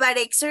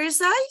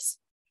exercise.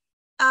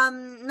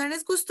 ¿No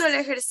les gustó el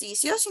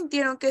ejercicio?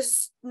 ¿Sintieron que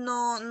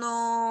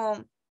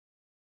no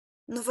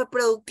fue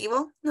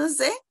productivo? No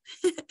sé.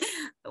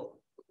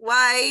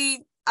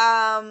 Why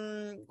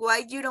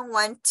you don't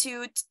want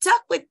to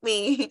talk with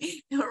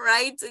me,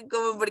 right?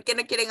 Como por qué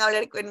no quieren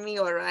hablar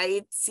conmigo,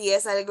 right? Si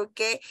es algo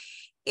que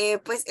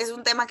pues es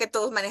un tema que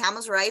todos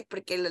manejamos, right?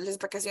 Porque las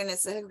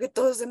vacaciones es algo que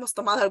todos hemos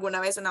tomado alguna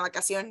vez, una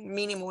vacación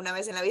mínimo una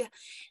vez en la vida.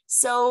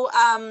 So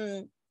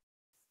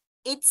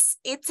it's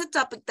a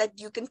topic that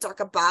you can talk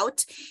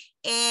about,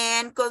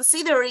 and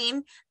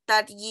considering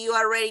that you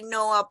already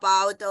know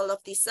about all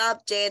of these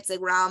subjects, the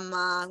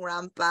grandma,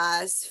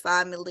 grandpas,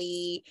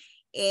 family,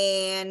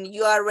 and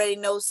you already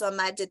know some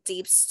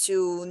adjectives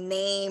to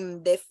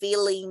name the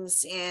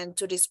feelings and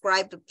to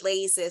describe the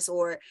places,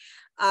 or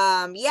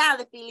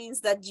the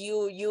feelings that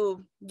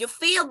you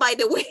feel, by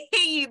the way,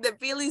 the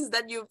feelings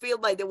that you feel,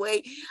 by the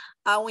way,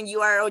 when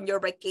you are on your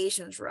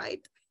vacations,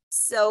 right?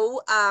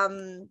 So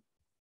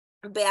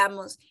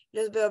veamos,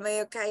 los veo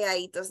medio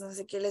calladitos, no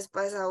sé qué les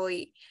pasa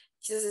hoy,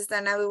 quizás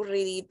están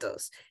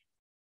aburriditos.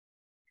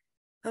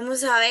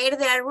 Vamos a ver,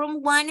 de la room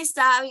 1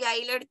 está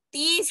Abigail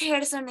Ortiz,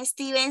 Gerson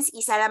Stevens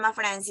y Salama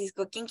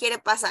Francisco. ¿Quién quiere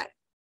pasar?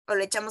 ¿O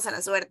lo echamos a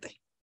la suerte?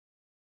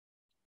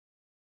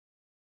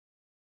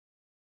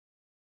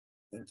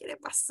 ¿Quién quiere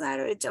pasar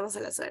o lo echamos a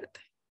la suerte?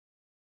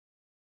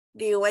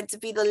 Do you want to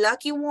be the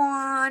lucky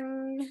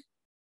one?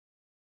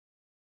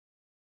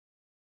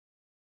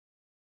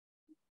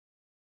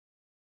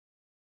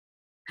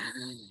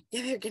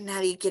 Ya veo que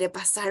nadie quiere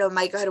pasar. Oh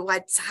my God,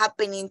 what's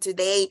happening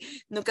today?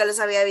 Nunca los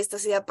había visto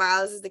así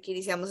apagados desde que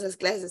iniciamos las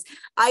clases.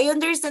 I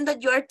understand that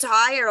you're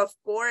tired, of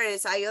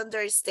course. I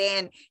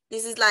understand.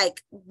 This is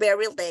like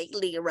very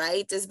lately,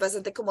 right? Es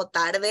bastante como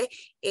tarde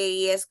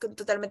y es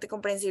totalmente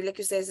comprensible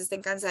que ustedes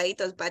estén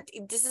cansaditos. But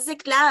this is a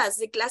class.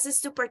 The class is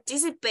to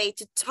participate,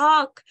 to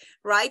talk,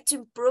 right? To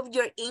improve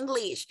your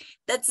English.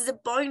 That's the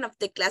point of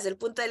the class. El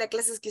punto de la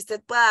clase es que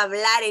usted pueda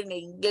hablar en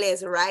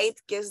inglés, right?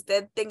 Que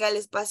usted tenga el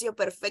espacio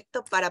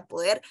perfecto para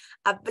poder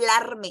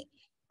hablarme,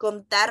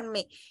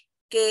 contarme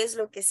qué es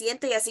lo que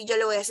siente y así yo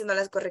le voy haciendo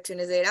las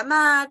correcciones de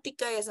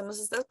gramática y hacemos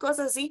estas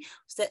cosas, ¿sí?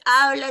 Usted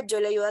habla, yo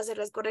le ayudo a hacer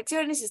las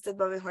correcciones y usted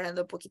va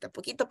mejorando poquito a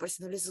poquito, por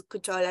si no les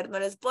escucho hablar, no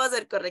les puedo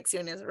hacer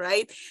correcciones,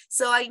 right?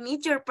 So I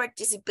need your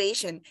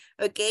participation,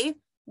 okay?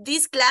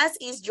 This class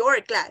is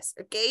your class,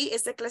 okay?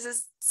 Esta clase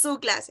es su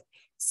clase.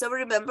 So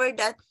remember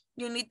that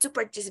you need to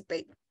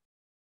participate.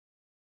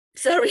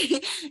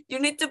 Sorry, you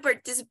need to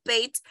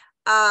participate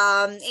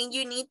and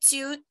you need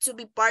to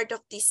be part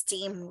of this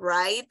team,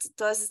 right?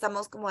 Todos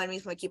estamos como del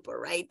mismo equipo,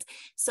 right?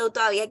 So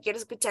todavía quiero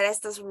escuchar a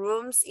estos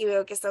rooms y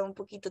veo que están un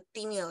poquito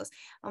tímidos.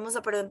 Vamos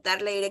a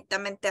preguntarle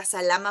directamente a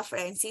Salama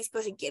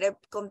Francisco si quiere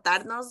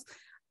contarnos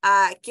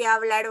qué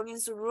hablaron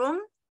en su room.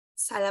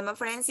 Salama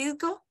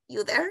Francisco,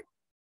 you there?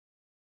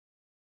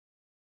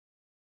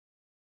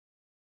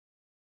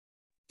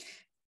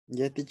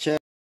 Yeah, teacher.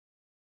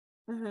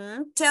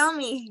 Tell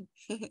me.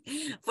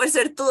 Por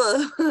suertudo.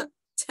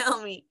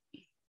 Tell me.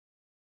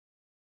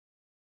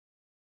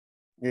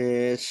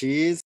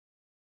 She's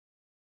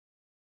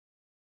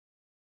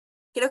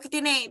Creo que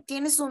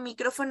tiene su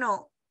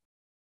micrófono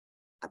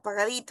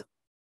apagadito.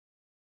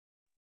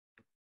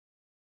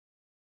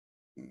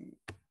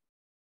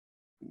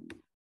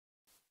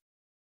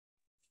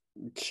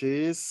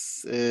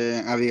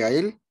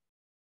 Abigail.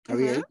 Ujú.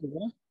 Abigail,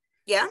 ¿verdad?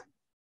 ¿Ya?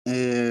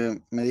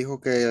 Me dijo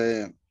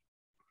que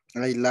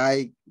I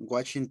like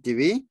watching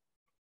TV.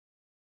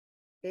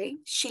 Okay.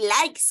 She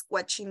likes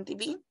watching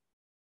TV.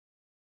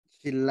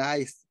 She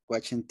likes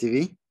watching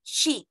TV.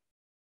 She.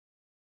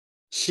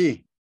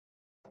 She.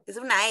 Es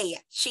una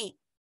ella. She.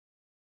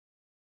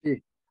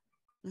 Sí.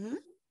 Ujú.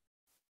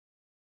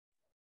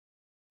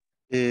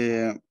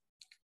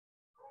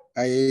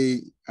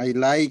 I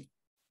like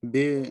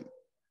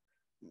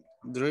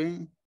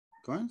drink.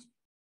 ¿Cómo es?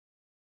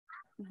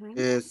 Ujú.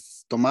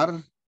 Es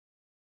tomar.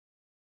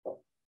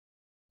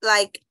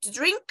 Like to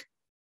drink?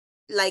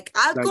 Like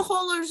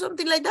alcohol or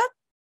something like that?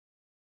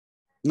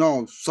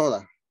 No,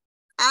 soda.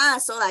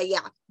 Soda,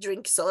 yeah.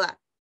 Drink soda.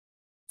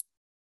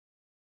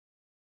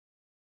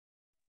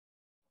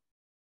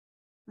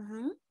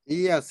 Ujú.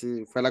 Y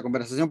así fue la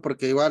conversación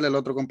porque igual el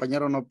otro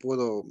compañero no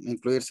pudo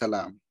incluirse a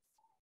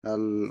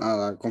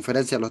la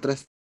conferencia los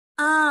tres.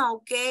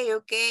 Okay.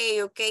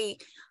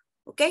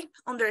 Okay,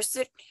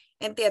 understood.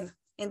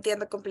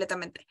 Entiendo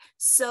completamente.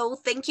 So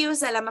thank you,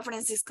 Salama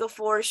Francisco,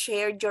 for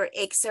sharing your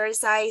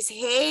exercise.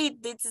 Hey,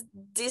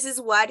 this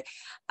is what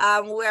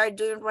we are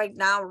doing right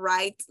now,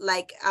 right?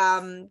 Like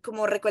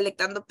como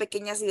recolectando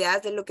pequeñas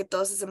ideas de lo que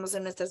todos hacemos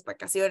en nuestras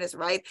vacaciones,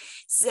 right?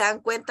 Si se dan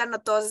cuenta,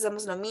 no todos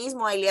hacemos lo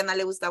mismo. A Eliana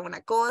le gustaba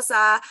una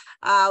cosa,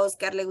 a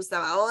Oscar le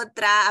gustaba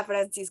otra, a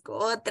Francisco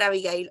otra, a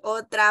Abigail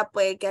otra.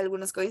 Puede que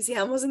algunos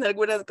coincidamos en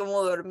algunas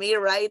como dormir,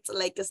 right?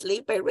 Like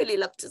sleep. I really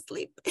love to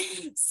sleep.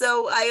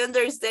 So I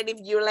understand if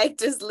you like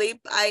to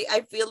sleep.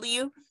 I feel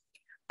you.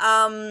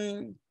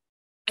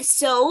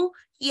 So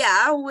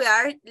yeah, we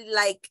are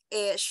like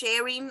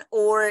sharing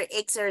our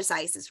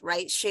exercises,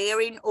 right?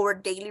 Sharing our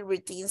daily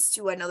routines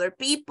to another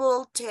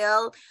people,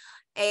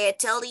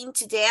 telling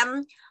to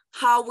them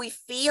how we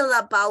feel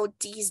about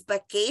these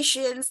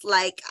vacations.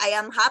 Like I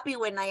am happy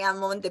when I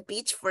am on the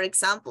beach, for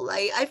example.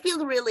 I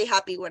feel really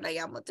happy when I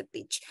am on the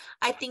beach.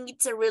 I think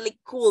it's a really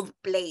cool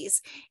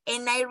place.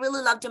 And I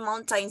really love the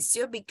mountains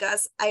too,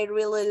 because I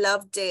really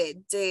love the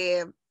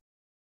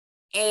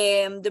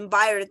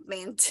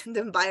environment, the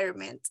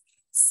environment.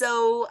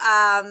 So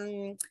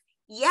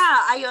yeah,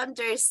 I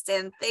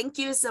understand. Thank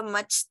you so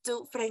much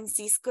to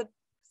Francisco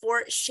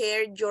for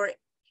sharing your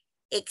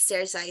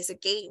exercise,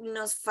 okay?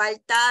 Nos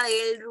falta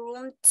del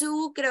room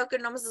 2, creo que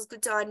no hemos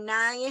escuchado a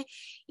nadie,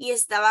 y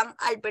estaban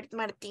Albert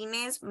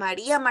Martínez,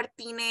 María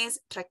Martínez,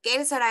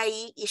 Raquel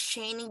Saraí y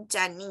Shani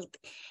Janit.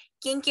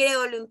 ¿Quién quiere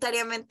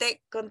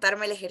voluntariamente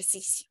contarme el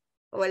ejercicio?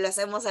 O lo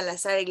hacemos al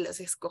azar y los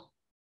escojo.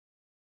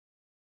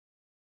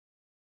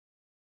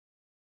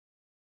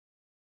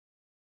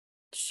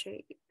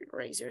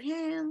 Raise your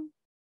hand.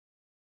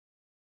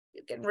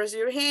 You can raise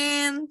your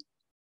hand.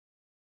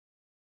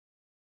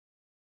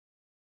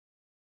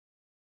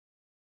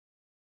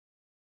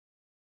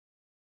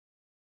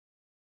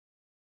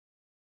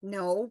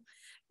 No.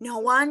 No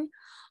one?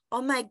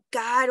 Oh my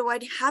God,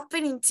 what's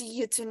happening to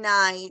you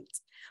tonight?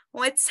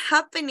 What's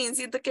happening?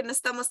 Siento que no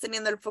estamos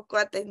teniendo el foco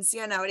de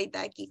atención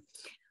ahorita aquí.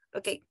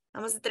 Ok,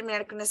 vamos a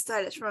terminar con esto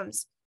de las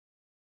rooms.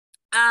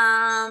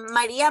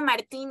 Maria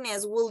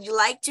Martinez, would you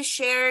like to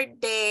share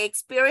the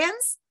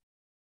experience?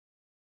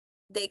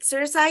 The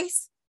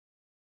exercise?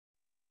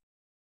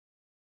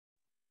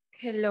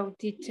 Hello,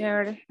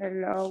 teacher.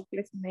 Hello,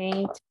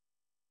 classmate.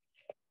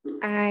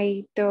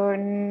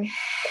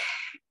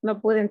 No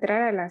pude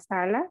entrar a la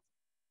sala,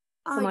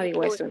 como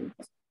digo eso.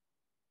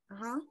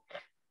 Ajá.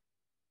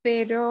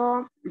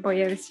 Pero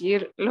voy a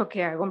decir lo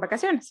que hago en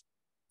vacaciones.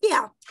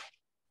 Yeah.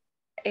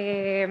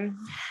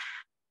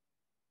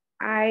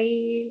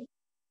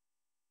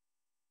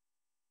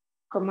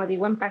 Como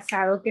digo en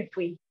pasado que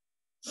fui.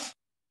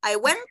 I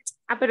went?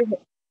 Pero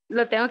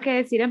lo tengo que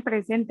decir en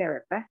presente,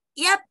 ¿verdad?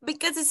 Yeah,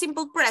 because it's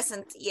simple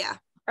present, yeah.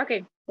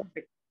 Okay,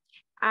 perfect.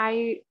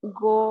 I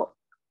go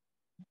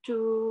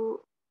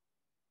to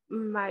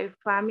my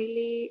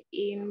family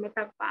in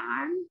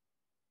Metapan.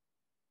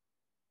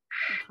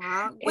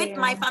 With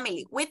my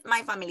family,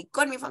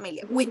 con mi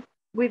familia, with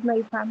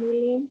my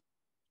family.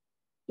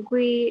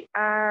 We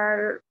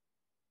are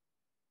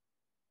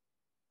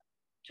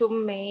to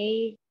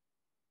make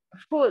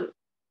food,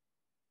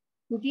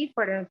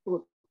 different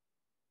food.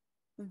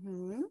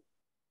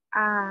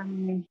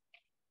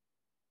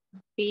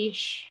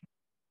 Fish,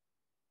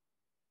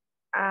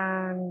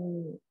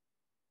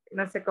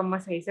 no sé cómo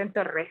se dicen,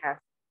 torrejas.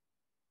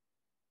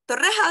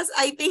 Torrejas,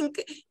 I think,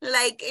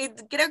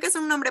 creo que es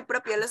un nombre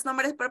propio. Los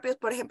nombres propios,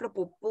 por ejemplo,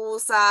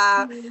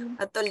 pupusa,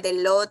 atol de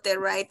lote,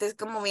 right? Es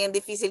como bien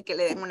difícil que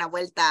le den una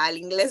vuelta al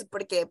inglés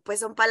porque pues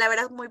son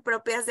palabras muy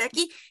propias de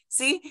aquí,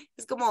 ¿sí?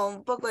 Es como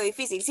un poco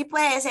difícil. Sí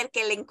puede ser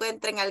que le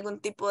encuentren algún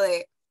tipo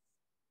de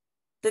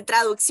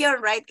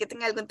traducción, right? Que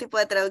tenga algún tipo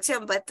de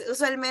traducción, but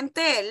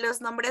usualmente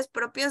los nombres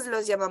propios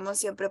los llamamos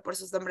siempre por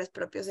sus nombres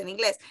propios en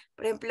inglés.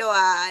 Por ejemplo,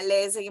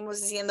 le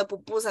seguimos diciendo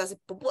pupusas,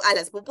 a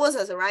las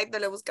pupusas, right? No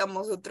le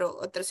buscamos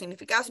otro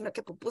significado, sino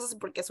que pupusas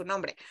porque es su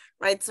nombre,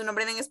 right? Es un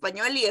nombre en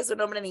español y es un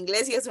nombre en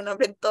inglés y es un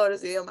nombre en todos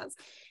los idiomas.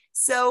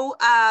 So,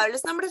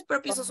 los nombres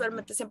propios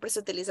usualmente siempre se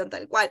utilizan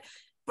tal cual.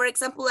 For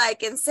example, I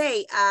can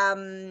say,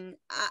 I'm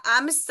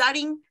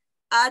studying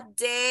at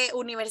the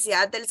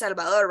Universidad del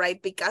Salvador,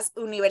 right? Because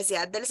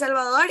Universidad del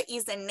Salvador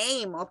is the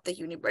name of the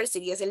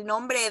university, es el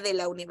nombre de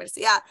la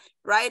universidad,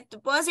 right?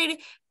 Tú puedo decir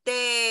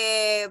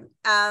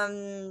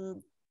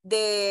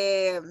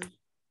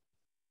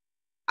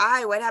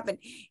what happened?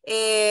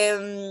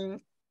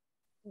 El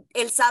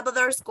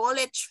Salvador's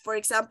College, for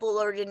example,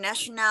 or the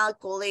National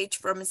College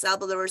from El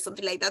Salvador or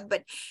something like that,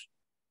 but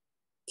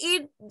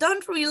it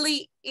doesn't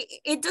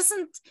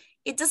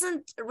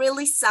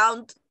really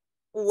sound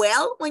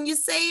well when you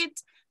say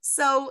it,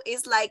 so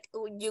it's like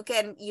you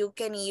can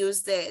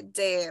use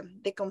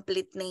the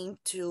complete name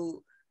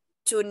to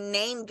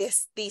name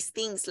these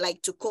things,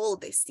 like to call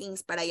these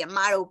things, para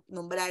llamar o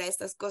nombrar a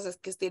estas cosas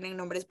que tienen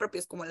nombres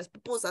propios como las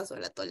pupusas o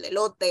el atol de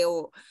elote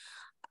o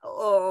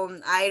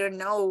I don't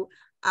know,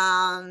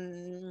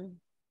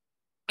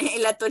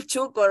 el atol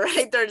chuco,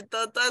 right? Or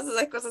todas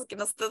esas cosas que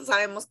nosotros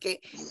sabemos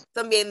que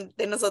son bien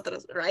de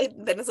nosotros, right?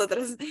 De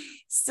nosotros.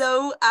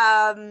 So,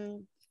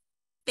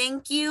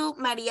 thank you,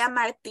 Maria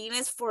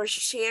Martinez, for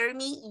sharing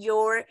me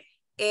your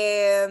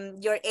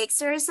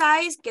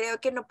exercise.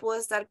 Creo que no pudo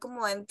estar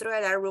como dentro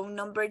de la room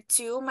number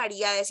 2.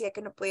 María decía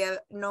que no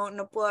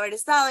pudo haber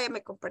estado. Ella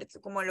me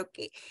compartió como lo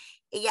que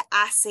ella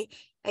hace,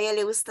 a ella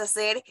le gusta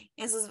hacer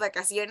en sus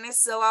vacaciones.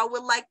 So I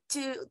would like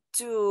to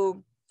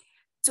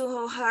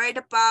heard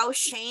about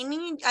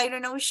Shani. I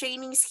don't know if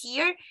Shani is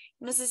here.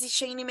 No sé si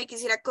Shani me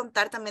quisiera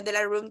contar también de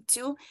la room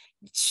 2.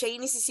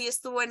 Shani sí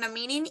estuvo en la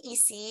meeting y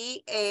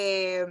sí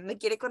me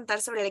quiere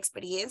contar sobre la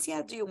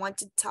experiencia. Do you want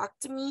to talk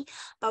to me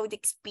about the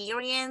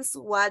experience?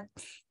 What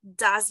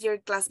does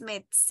your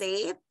classmate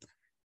say?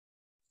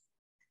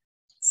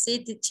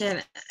 Sí,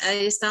 teacher.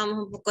 Ahí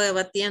estábamos un poco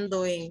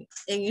debatiendo en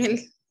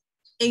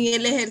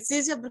el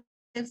ejercicio, porque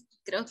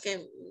creo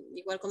que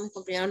igual con mis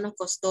compañeros nos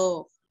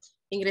costó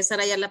ingresar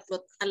allá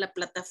a la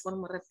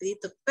plataforma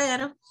rapidito,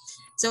 pero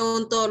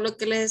según todo lo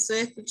que les estoy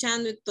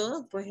escuchando y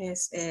todo,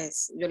 pues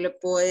yo le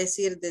puedo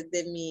decir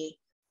de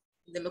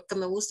lo que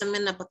me gusta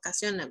en las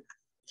vacaciones.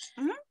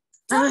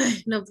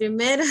 Ay, lo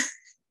primero,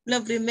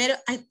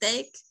 I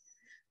take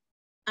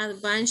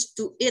advantage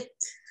to it.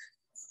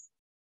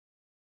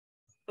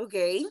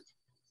 Okay.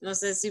 No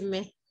sé si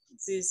me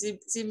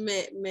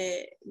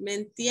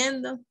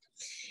entiendo.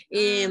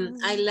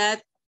 I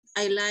like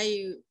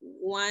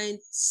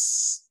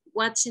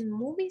watching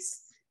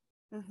movies.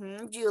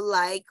 You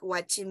like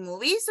watching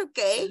movies?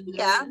 Okay,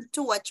 yeah,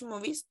 to watch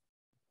movies.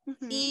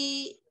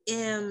 Y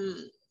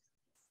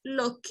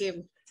lo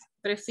que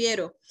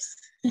prefiero,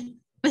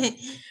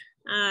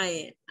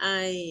 I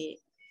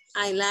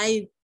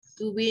like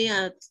to be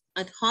at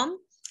home.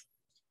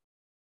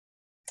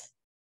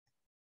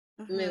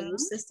 Me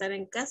gusta estar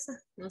en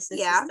casa. No sé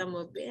si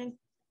estamos bien.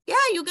 Yeah,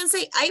 you can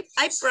say I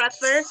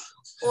prefer,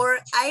 or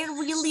I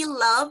really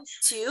love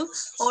to,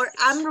 or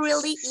I'm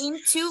really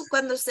into.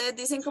 Cuando ustedes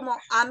dicen como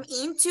I'm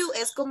into,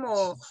 es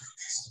como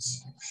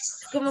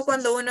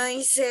cuando uno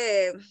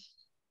dice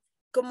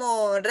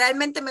como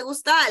realmente me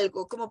gusta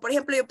algo. Como por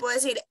ejemplo yo puedo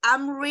decir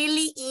I'm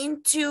really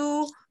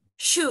into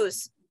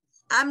shoes.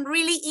 I'm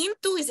really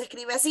into, y se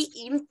escribe así,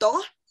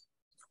 into,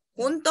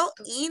 junto,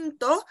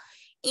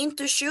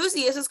 into shoes,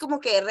 y eso es como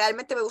que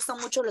realmente me gustan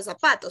mucho los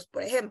zapatos,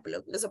 por ejemplo.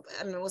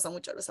 A mí me gustan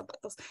mucho los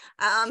zapatos.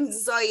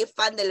 Soy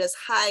fan de los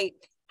high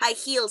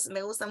heels,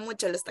 me gustan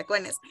mucho los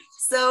tacones.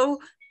 So,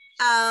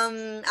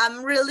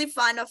 I'm really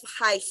fan of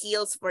high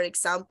heels, for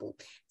example.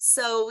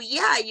 So,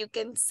 yeah, you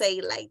can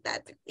say like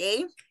that,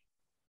 okay?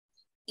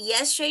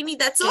 Yes, Shani,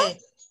 that's all?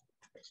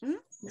 Hmm?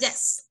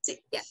 Yes.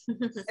 Sí. Yeah.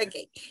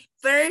 Okay.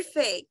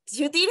 Perfect.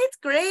 You did it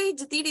great.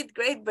 You did it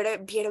great. Pero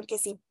vieron que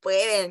sí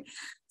pueden.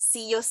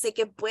 Sí, yo sé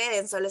que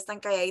pueden. Solo están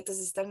calladitos,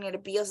 están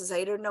nerviosos.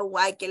 I don't know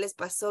why. ¿Qué les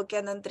pasó? ¿Que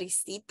andan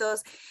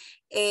tristitos?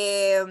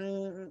 Ya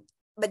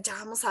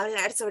vamos a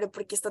hablar sobre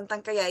por qué están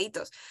tan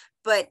calladitos.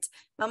 But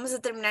vamos a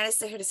terminar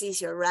este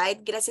ejercicio,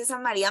 right? Gracias a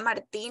María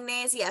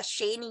Martínez y a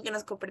Shani que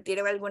nos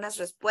compartieron algunas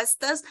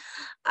respuestas.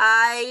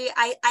 I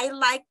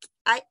liked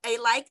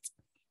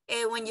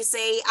when you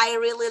say I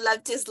really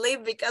love to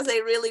sleep, because I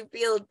really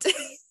feel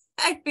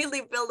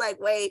that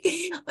way.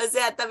 O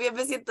sea, también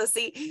me siento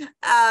así.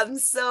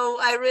 So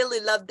I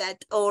really love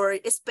that. Or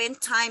spend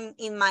time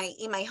in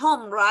my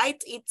home,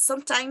 right?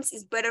 Sometimes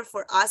it's better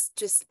for us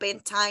to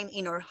spend time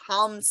in our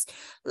homes.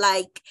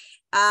 Like,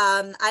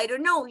 I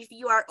don't know, if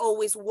you are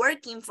always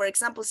working, for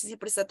example, si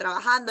siempre está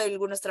trabajando, hay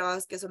algunos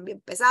trabajos que son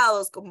bien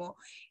pesados, como,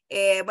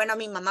 bueno,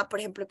 mi mamá, por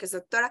ejemplo, que es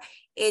doctora,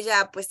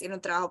 ella pues tiene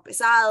un trabajo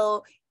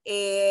pesado.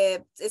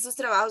 Esos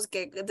trabajos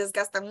que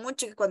desgastan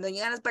mucho, que cuando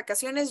llegan las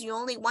vacaciones you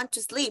only want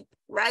to sleep,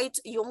 right?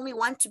 You only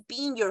want to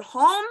be in your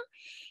home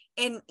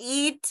and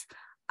eat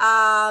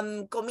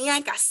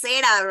comida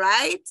casera,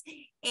 right?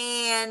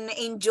 And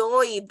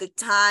enjoy the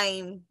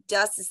time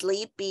just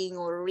sleeping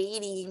or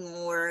reading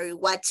or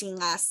watching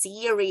a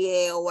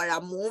series or a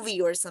movie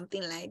or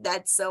something like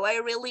that. So I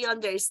really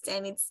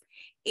understand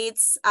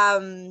it's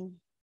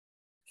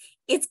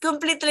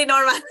completely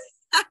normal.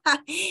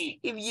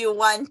 If you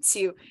want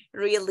to,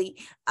 really.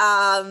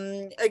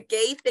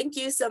 Okay, thank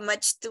you so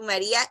much to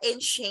María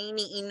and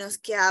Shani. Y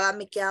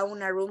me queda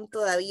una room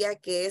todavía,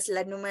 que es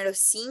la número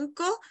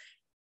 5.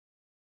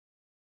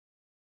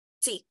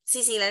 Sí,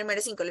 la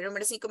número 5. La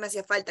número 5 me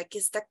hacía falta, que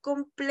está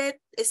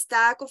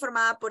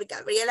conformada por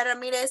Gabriela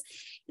Ramírez,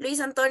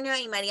 Luis Antonio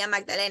y María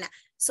Magdalena.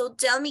 So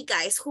tell me,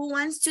 guys, who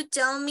wants to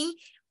tell me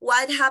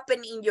what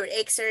happened in your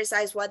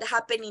exercise? What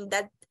happened in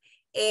that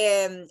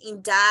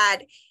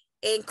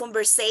en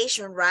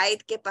conversation,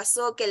 right? ¿Qué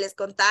pasó? ¿Qué les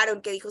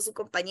contaron? ¿Qué dijo su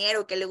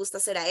compañero? ¿Qué le gusta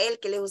hacer a él?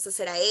 ¿Qué le gusta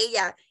hacer a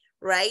ella?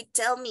 Right?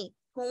 Tell me.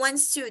 Who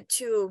wants to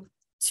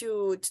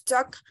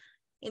talk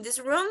in this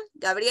room?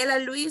 Gabriela,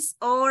 Luis,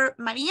 or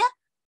María?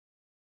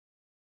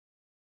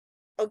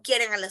 ¿O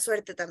quieren a la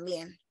suerte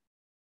también?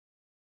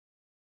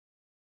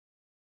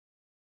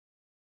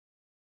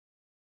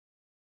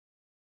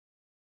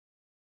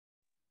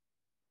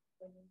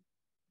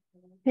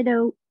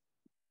 Hello.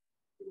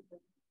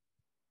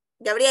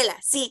 Gabriela,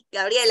 sí,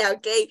 Gabriela,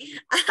 ok.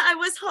 I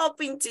was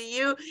hoping to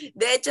you.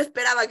 De hecho,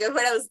 esperaba que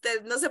fuera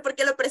usted. No sé por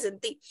qué lo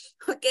presentí.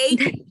 Ok.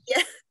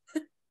 Yeah.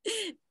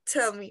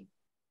 Tell me.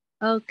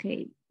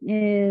 Okay.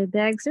 The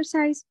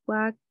exercise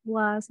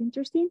was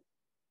interesting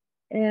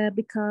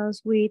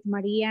because with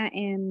Maria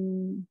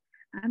and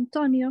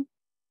Antonio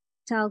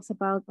talks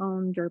about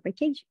on your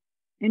vacation,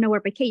 in our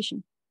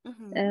vacation.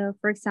 Mm-hmm.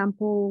 For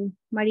example,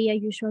 Maria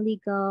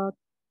usually go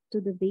to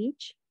the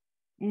beach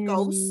and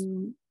Goes.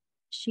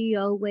 she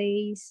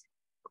always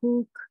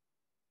cook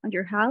on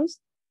your house,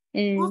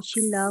 and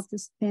she loves to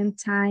spend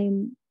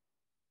time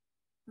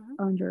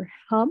on your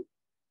home.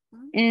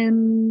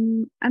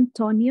 And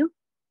Antonio,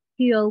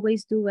 he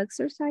always do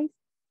exercise.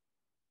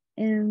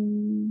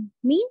 And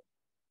me,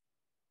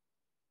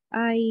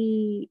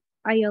 I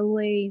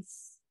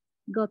always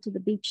go to the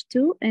beach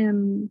too,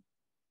 and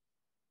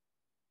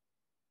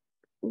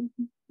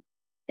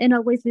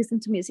always listen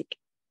to music.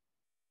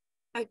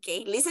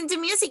 Okay, listen to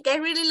music. I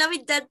really love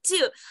it, that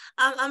too.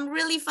 I'm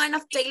really fan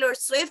of Taylor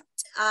Swift.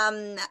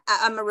 I'm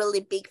a really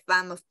big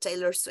fan of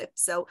Taylor Swift.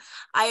 So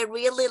I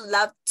really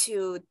love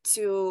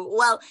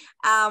well,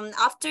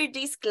 after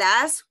this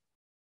class,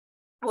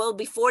 well,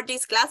 before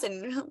this class,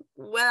 and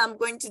well, I'm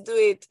going to do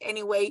it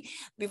anyway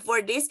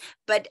before this,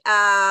 but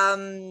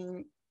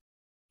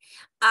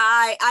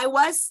I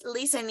was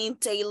listening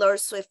Taylor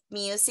Swift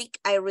music.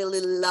 I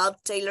really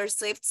love Taylor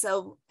Swift.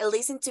 So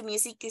listen to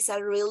music is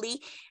a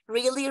really,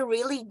 really,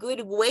 really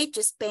good way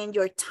to spend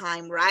your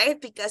time,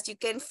 right? Because you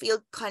can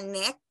feel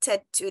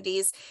connected to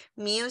this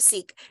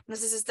music. No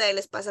sé si a ustedes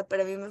les pasa,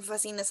 pero a mí me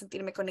fascina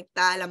sentirme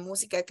conectada a la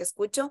música que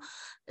escucho.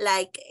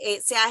 Like,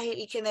 sea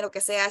el género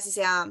que sea, si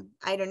sea,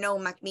 I don't know,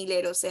 Mac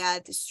Miller, o sea,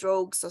 The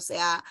Strokes, o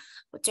sea,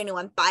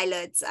 21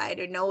 Pilots, I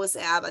don't know, o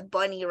sea, Bad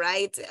Bunny,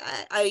 right?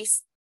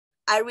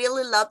 I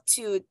really love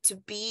to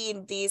be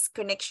in this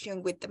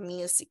connection with the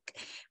music.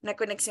 Una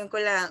conexión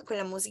con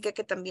la música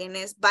que también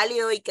es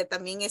válido y que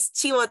también es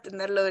chivo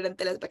tenerlo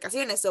durante las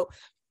vacaciones. So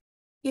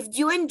if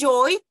you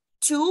enjoy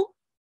to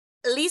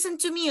listen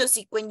to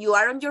music when you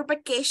are on your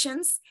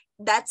vacations,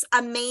 that's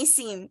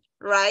amazing,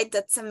 right?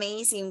 That's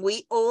amazing.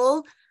 We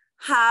all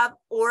have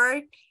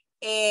our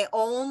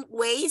own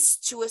ways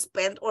to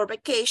spend our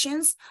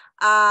vacations.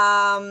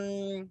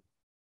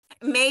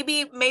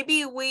 Maybe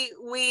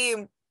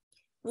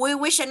we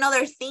wish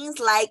another things,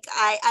 like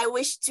I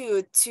wish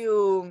to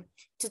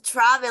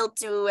travel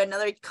to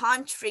another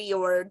country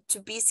or to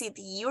visit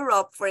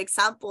Europe, for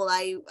example.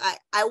 I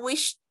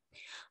wish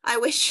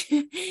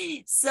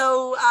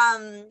so.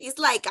 It's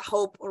like a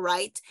hope,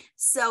 right?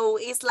 So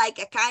it's like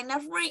a kind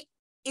of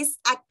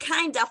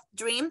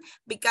dream,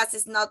 because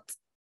it's not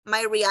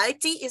my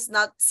reality. It's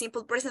not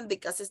simple present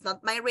because it's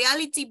not my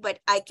reality, but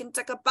I can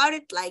talk about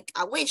it like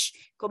a wish,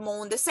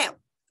 como un deseo.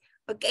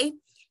 Okay,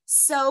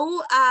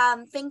 so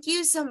thank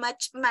you so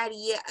much,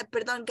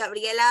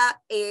 Gabriela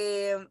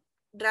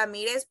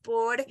Ramírez,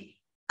 por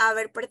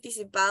haber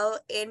participado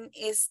en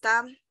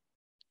esta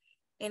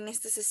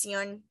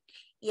sesión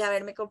y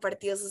haberme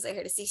compartido sus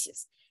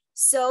ejercicios.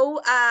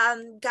 So,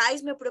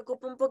 guys, me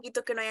preocupa un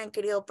poquito que no hayan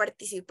querido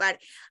participar.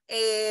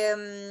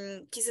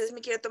 Quizás me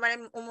quiero tomar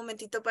un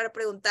momentito para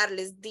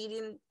preguntarles,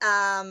 didn't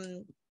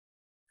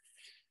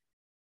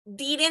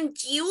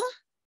you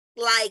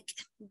like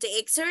the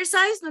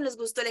exercise? ¿No les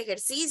gustó el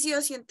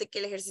ejercicio? ¿Sienten que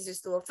el ejercicio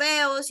estuvo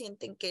feo?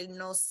 ¿Sienten que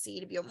no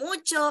sirvió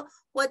mucho?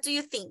 What do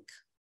you think?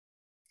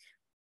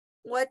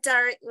 What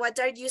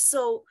are you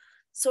so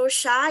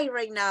shy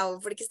right now?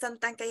 ¿Por qué están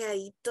tan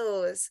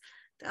calladitos?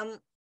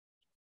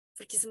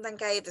 ¿Por qué están tan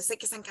calladitos? Sé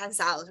que están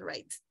cansados,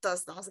 right? Todos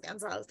estamos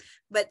cansados.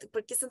 But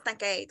 ¿por qué están tan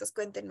calladitos?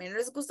 Cuéntenme. ¿No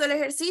les gustó el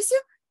ejercicio?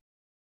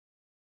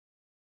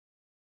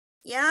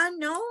 Yeah,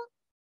 no?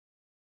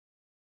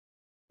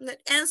 Not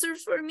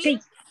answers for me? Sí.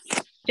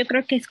 Yo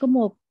creo que es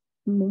como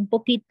un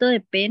poquito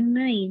de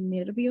pena y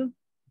nervio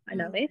a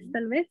la vez,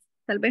 tal vez.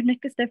 Tal vez no es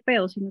que esté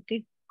feo, sino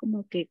que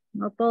como que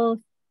no todos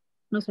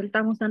nos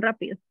soltamos tan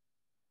rápido.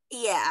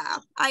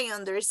 Yeah, I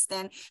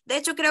understand. De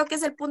hecho, creo que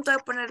es el punto de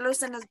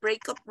ponerlos en los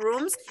breakup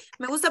rooms.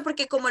 Me gusta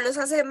porque como los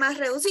hace más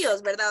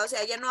reducidos, ¿verdad? O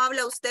sea, ya no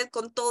habla usted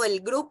con todo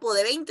el grupo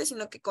de 20,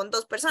 sino que con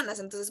 2 personas.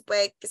 Entonces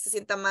puede que se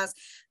sienta más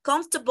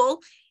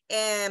comfortable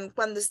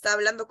cuando está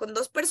hablando con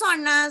 2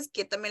 personas,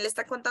 que también le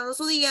está contando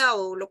su día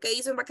o lo que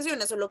hizo en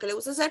vacaciones o lo que le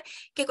gusta hacer,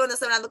 que cuando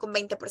está hablando con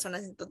 20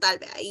 personas en total.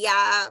 ¿Verdad? Y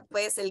ya,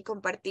 pues, el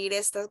compartir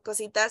estas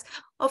cositas.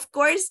 Of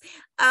course,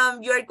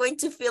 you are going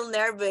to feel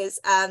nervous.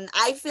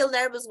 I feel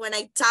nervous when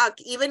I talk,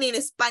 even in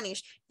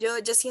Spanish. Yo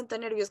siento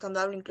nervios cuando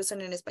hablo incluso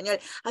en español.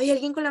 Hay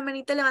alguien con la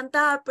manita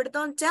levantada,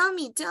 perdón, tell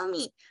me,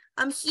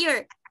 I'm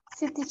here.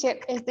 Sí, teacher,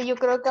 yo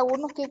creo que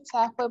algunos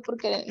quizás fue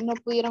porque no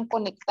pudieron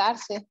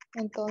conectarse,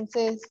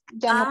 entonces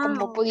ya no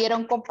como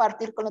pudieron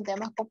compartir con los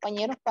demás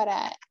compañeros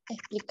para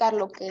explicar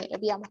lo que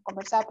habíamos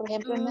conversado. Por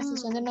ejemplo, en la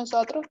sesión de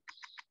nosotros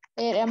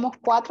éramos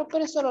 4,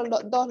 pero solo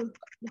 2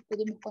 nos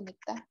pudimos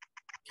conectar.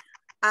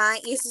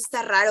 Y eso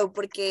está raro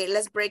porque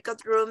las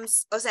breakout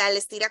rooms, o sea,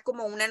 les tira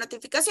como una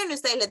notificación y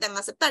ustedes les dan a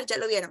aceptar, ya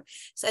lo vieron. O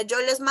sea, yo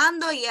les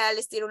mando y ya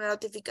les tiro una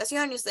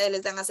notificación y ustedes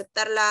les dan a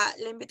aceptar la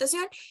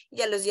invitación y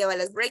ya los lleva a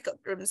las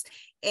breakout rooms.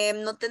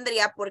 No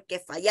tendría por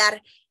qué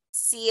fallar.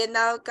 Si en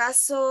dado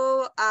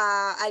caso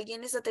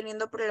alguien está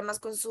teniendo problemas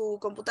con su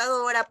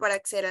computadora para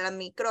acceder al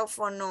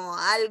micrófono o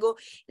algo,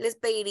 les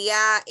pediría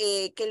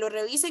que lo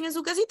revisen en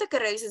su casita, que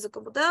revisen su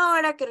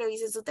computadora, que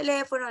revisen su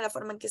teléfono, la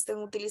forma en que estén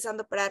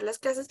utilizando para dar las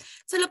clases,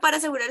 solo para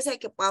asegurarse de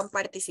que puedan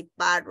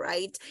participar,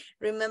 right?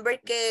 Remember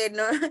que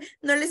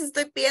no les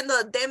estoy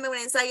pidiendo, denme un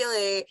ensayo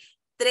de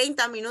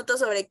 30 minutos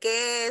sobre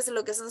qué es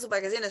lo que son sus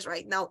vacaciones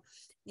right now.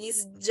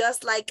 It's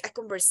just like a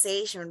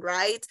conversation,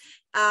 right?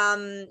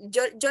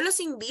 Yo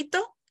los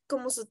invito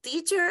como su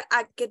teacher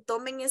a que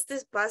tomen este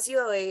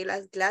espacio de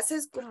las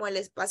clases como el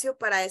espacio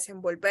para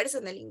desenvolverse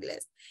en el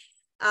inglés.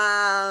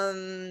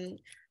 I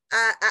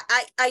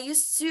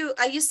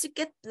used to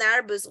get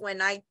nervous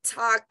when I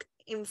talk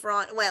in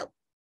front. Well,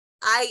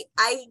 I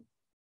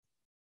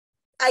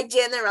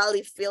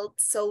generally feel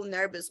so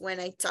nervous when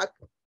I talk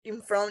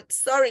in front.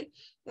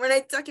 When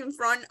I talk in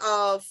front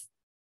of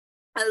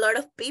a lot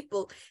of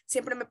people.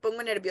 Siempre me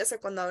pongo nerviosa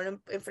cuando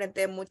hablo en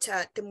frente de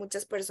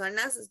muchas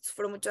personas.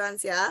 Sufro mucho de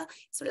ansiedad.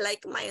 It's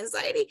like my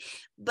anxiety.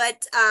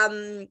 But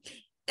and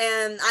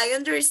I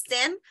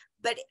understand.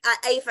 But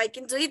if I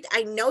can do it,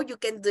 I know you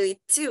can do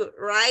it too,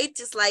 right?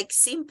 It's like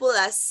simple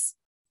as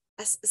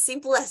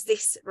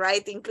this,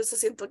 right? Incluso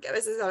siento que a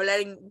veces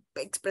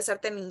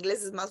expresarte en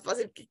inglés es más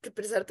fácil que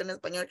expresarte en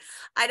español.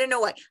 I don't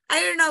know why.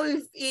 I don't know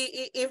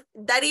if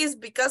that is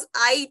because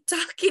I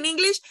talk in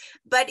English,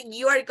 but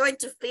you are going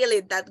to feel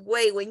it that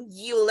way when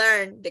you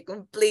learn the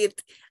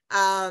complete,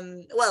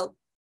 well,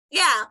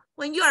 yeah,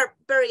 when you are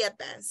very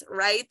advanced,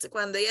 right?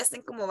 Cuando ya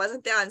estén como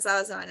bastante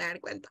avanzados se van a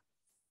dar cuenta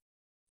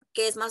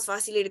que es más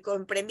fácil ir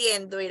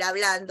comprendiendo, ir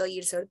hablando,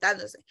 ir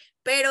soltándose.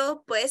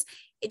 Pero pues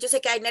yo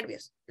sé que hay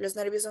nervios. Los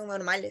nervios son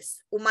normales,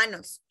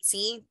 humanos.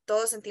 Sí,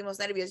 todos sentimos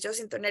nervios. Yo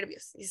siento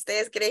nervios. Y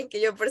ustedes creen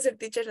que yo por ser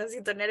teacher no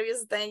siento nervios,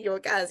 están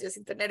equivocadas. Yo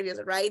siento nervios,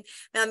 right?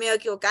 Me da miedo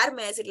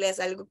equivocarme, decirles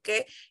algo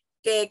que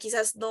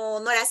quizás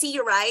no era así,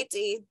 right?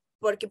 Y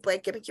porque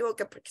puede que me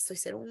equivoque porque soy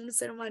un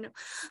ser humano.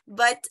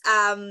 But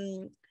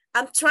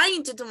I'm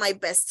trying to do my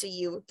best to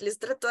you. Les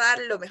trato de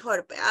dar lo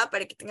mejor, ¿verdad?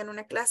 Para que tengan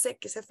una clase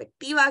que sea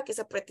efectiva, que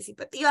sea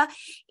participativa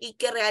y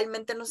que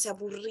realmente no sea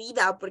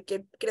aburrida,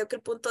 porque creo que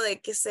el punto de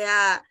que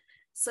sea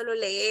solo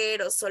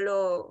leer o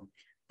solo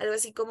algo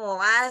así como,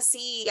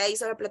 sí, ahí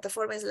sobre la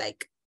plataforma es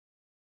like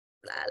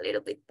a little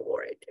bit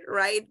bored,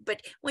 right?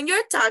 But when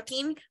you're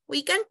talking,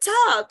 we can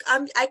talk.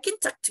 I can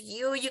talk to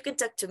you. You can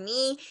talk to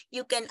me.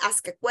 You can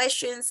ask a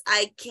questions.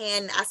 I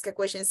can ask a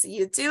questions to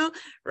you too,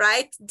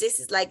 right?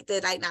 This is like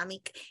the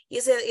dynamic. Y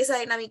esa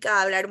dinámica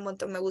de hablar un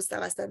montón me gusta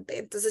bastante.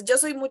 Entonces yo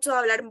soy mucho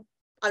de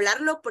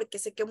hablarlo porque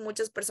sé que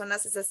muchas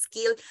personas esa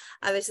skill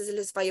a veces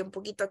les falla un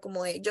poquito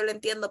como de yo lo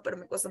entiendo pero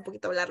me cuesta un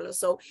poquito hablarlo,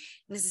 so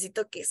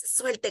necesito que se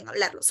suelten a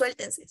hablarlo,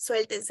 suéltense,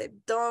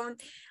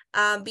 don't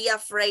be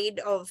afraid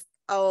of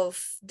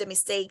the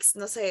mistakes,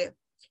 no se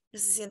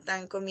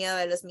sientan con miedo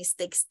de los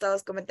mistakes,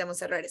 todos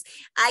cometemos errores.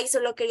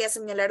 Solo quería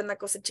señalar una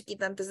cosa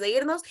chiquita antes de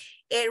irnos.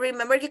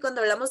 Remember que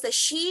cuando hablamos de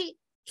she,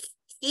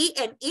 he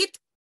and it,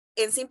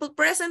 en simple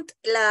present,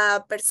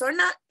 la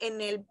persona en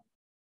el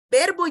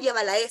verbo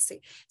lleva la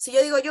S. Si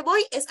yo digo yo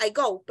voy, es I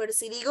go, pero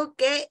si digo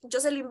que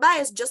Jocelyn va,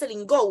 es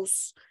Jocelyn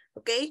goes.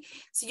 ¿Ok?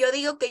 Si yo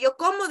digo que yo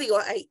como, digo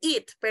I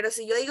eat, pero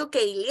si yo digo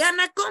que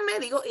Ileana come,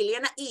 digo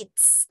Ileana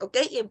eats, ¿ok?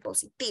 Y en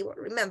positivo,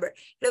 remember.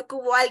 Creo que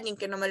hubo alguien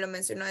que no me lo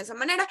mencionó de esa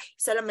manera,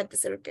 solamente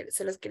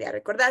se los quería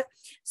recordar.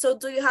 So,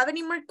 do you have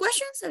any more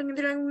questions? ¿Alguien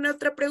tiene alguna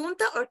otra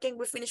pregunta? Or can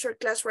we finish our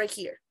class right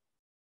here?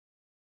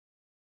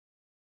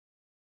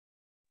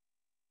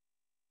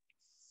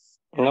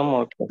 No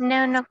more.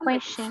 No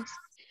questions.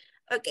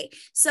 Ok,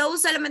 so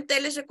solamente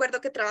les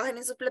recuerdo que trabajen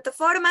en su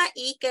plataforma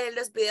y que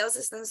los videos se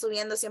están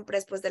subiendo siempre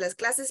después de las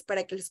clases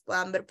para que los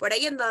puedan ver por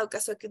ahí. En dado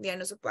caso de que un día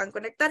no se puedan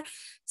conectar,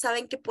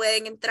 saben que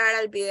pueden entrar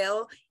al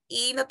video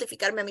y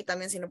notificarme a mí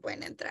también si no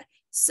pueden entrar.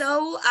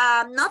 So,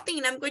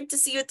 nothing. I'm going to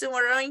see you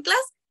tomorrow in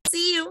class.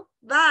 See you.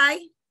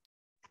 Bye.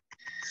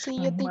 See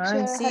you,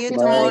 teacher. See you Happy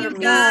tomorrow,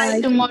 Friday.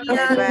 Miss. Tomorrow.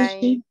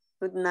 Bye-bye.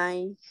 Good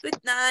night.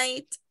 Good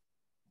night.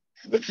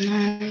 Good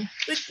night.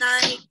 Good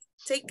night.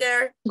 Take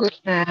care. Good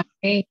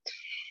night.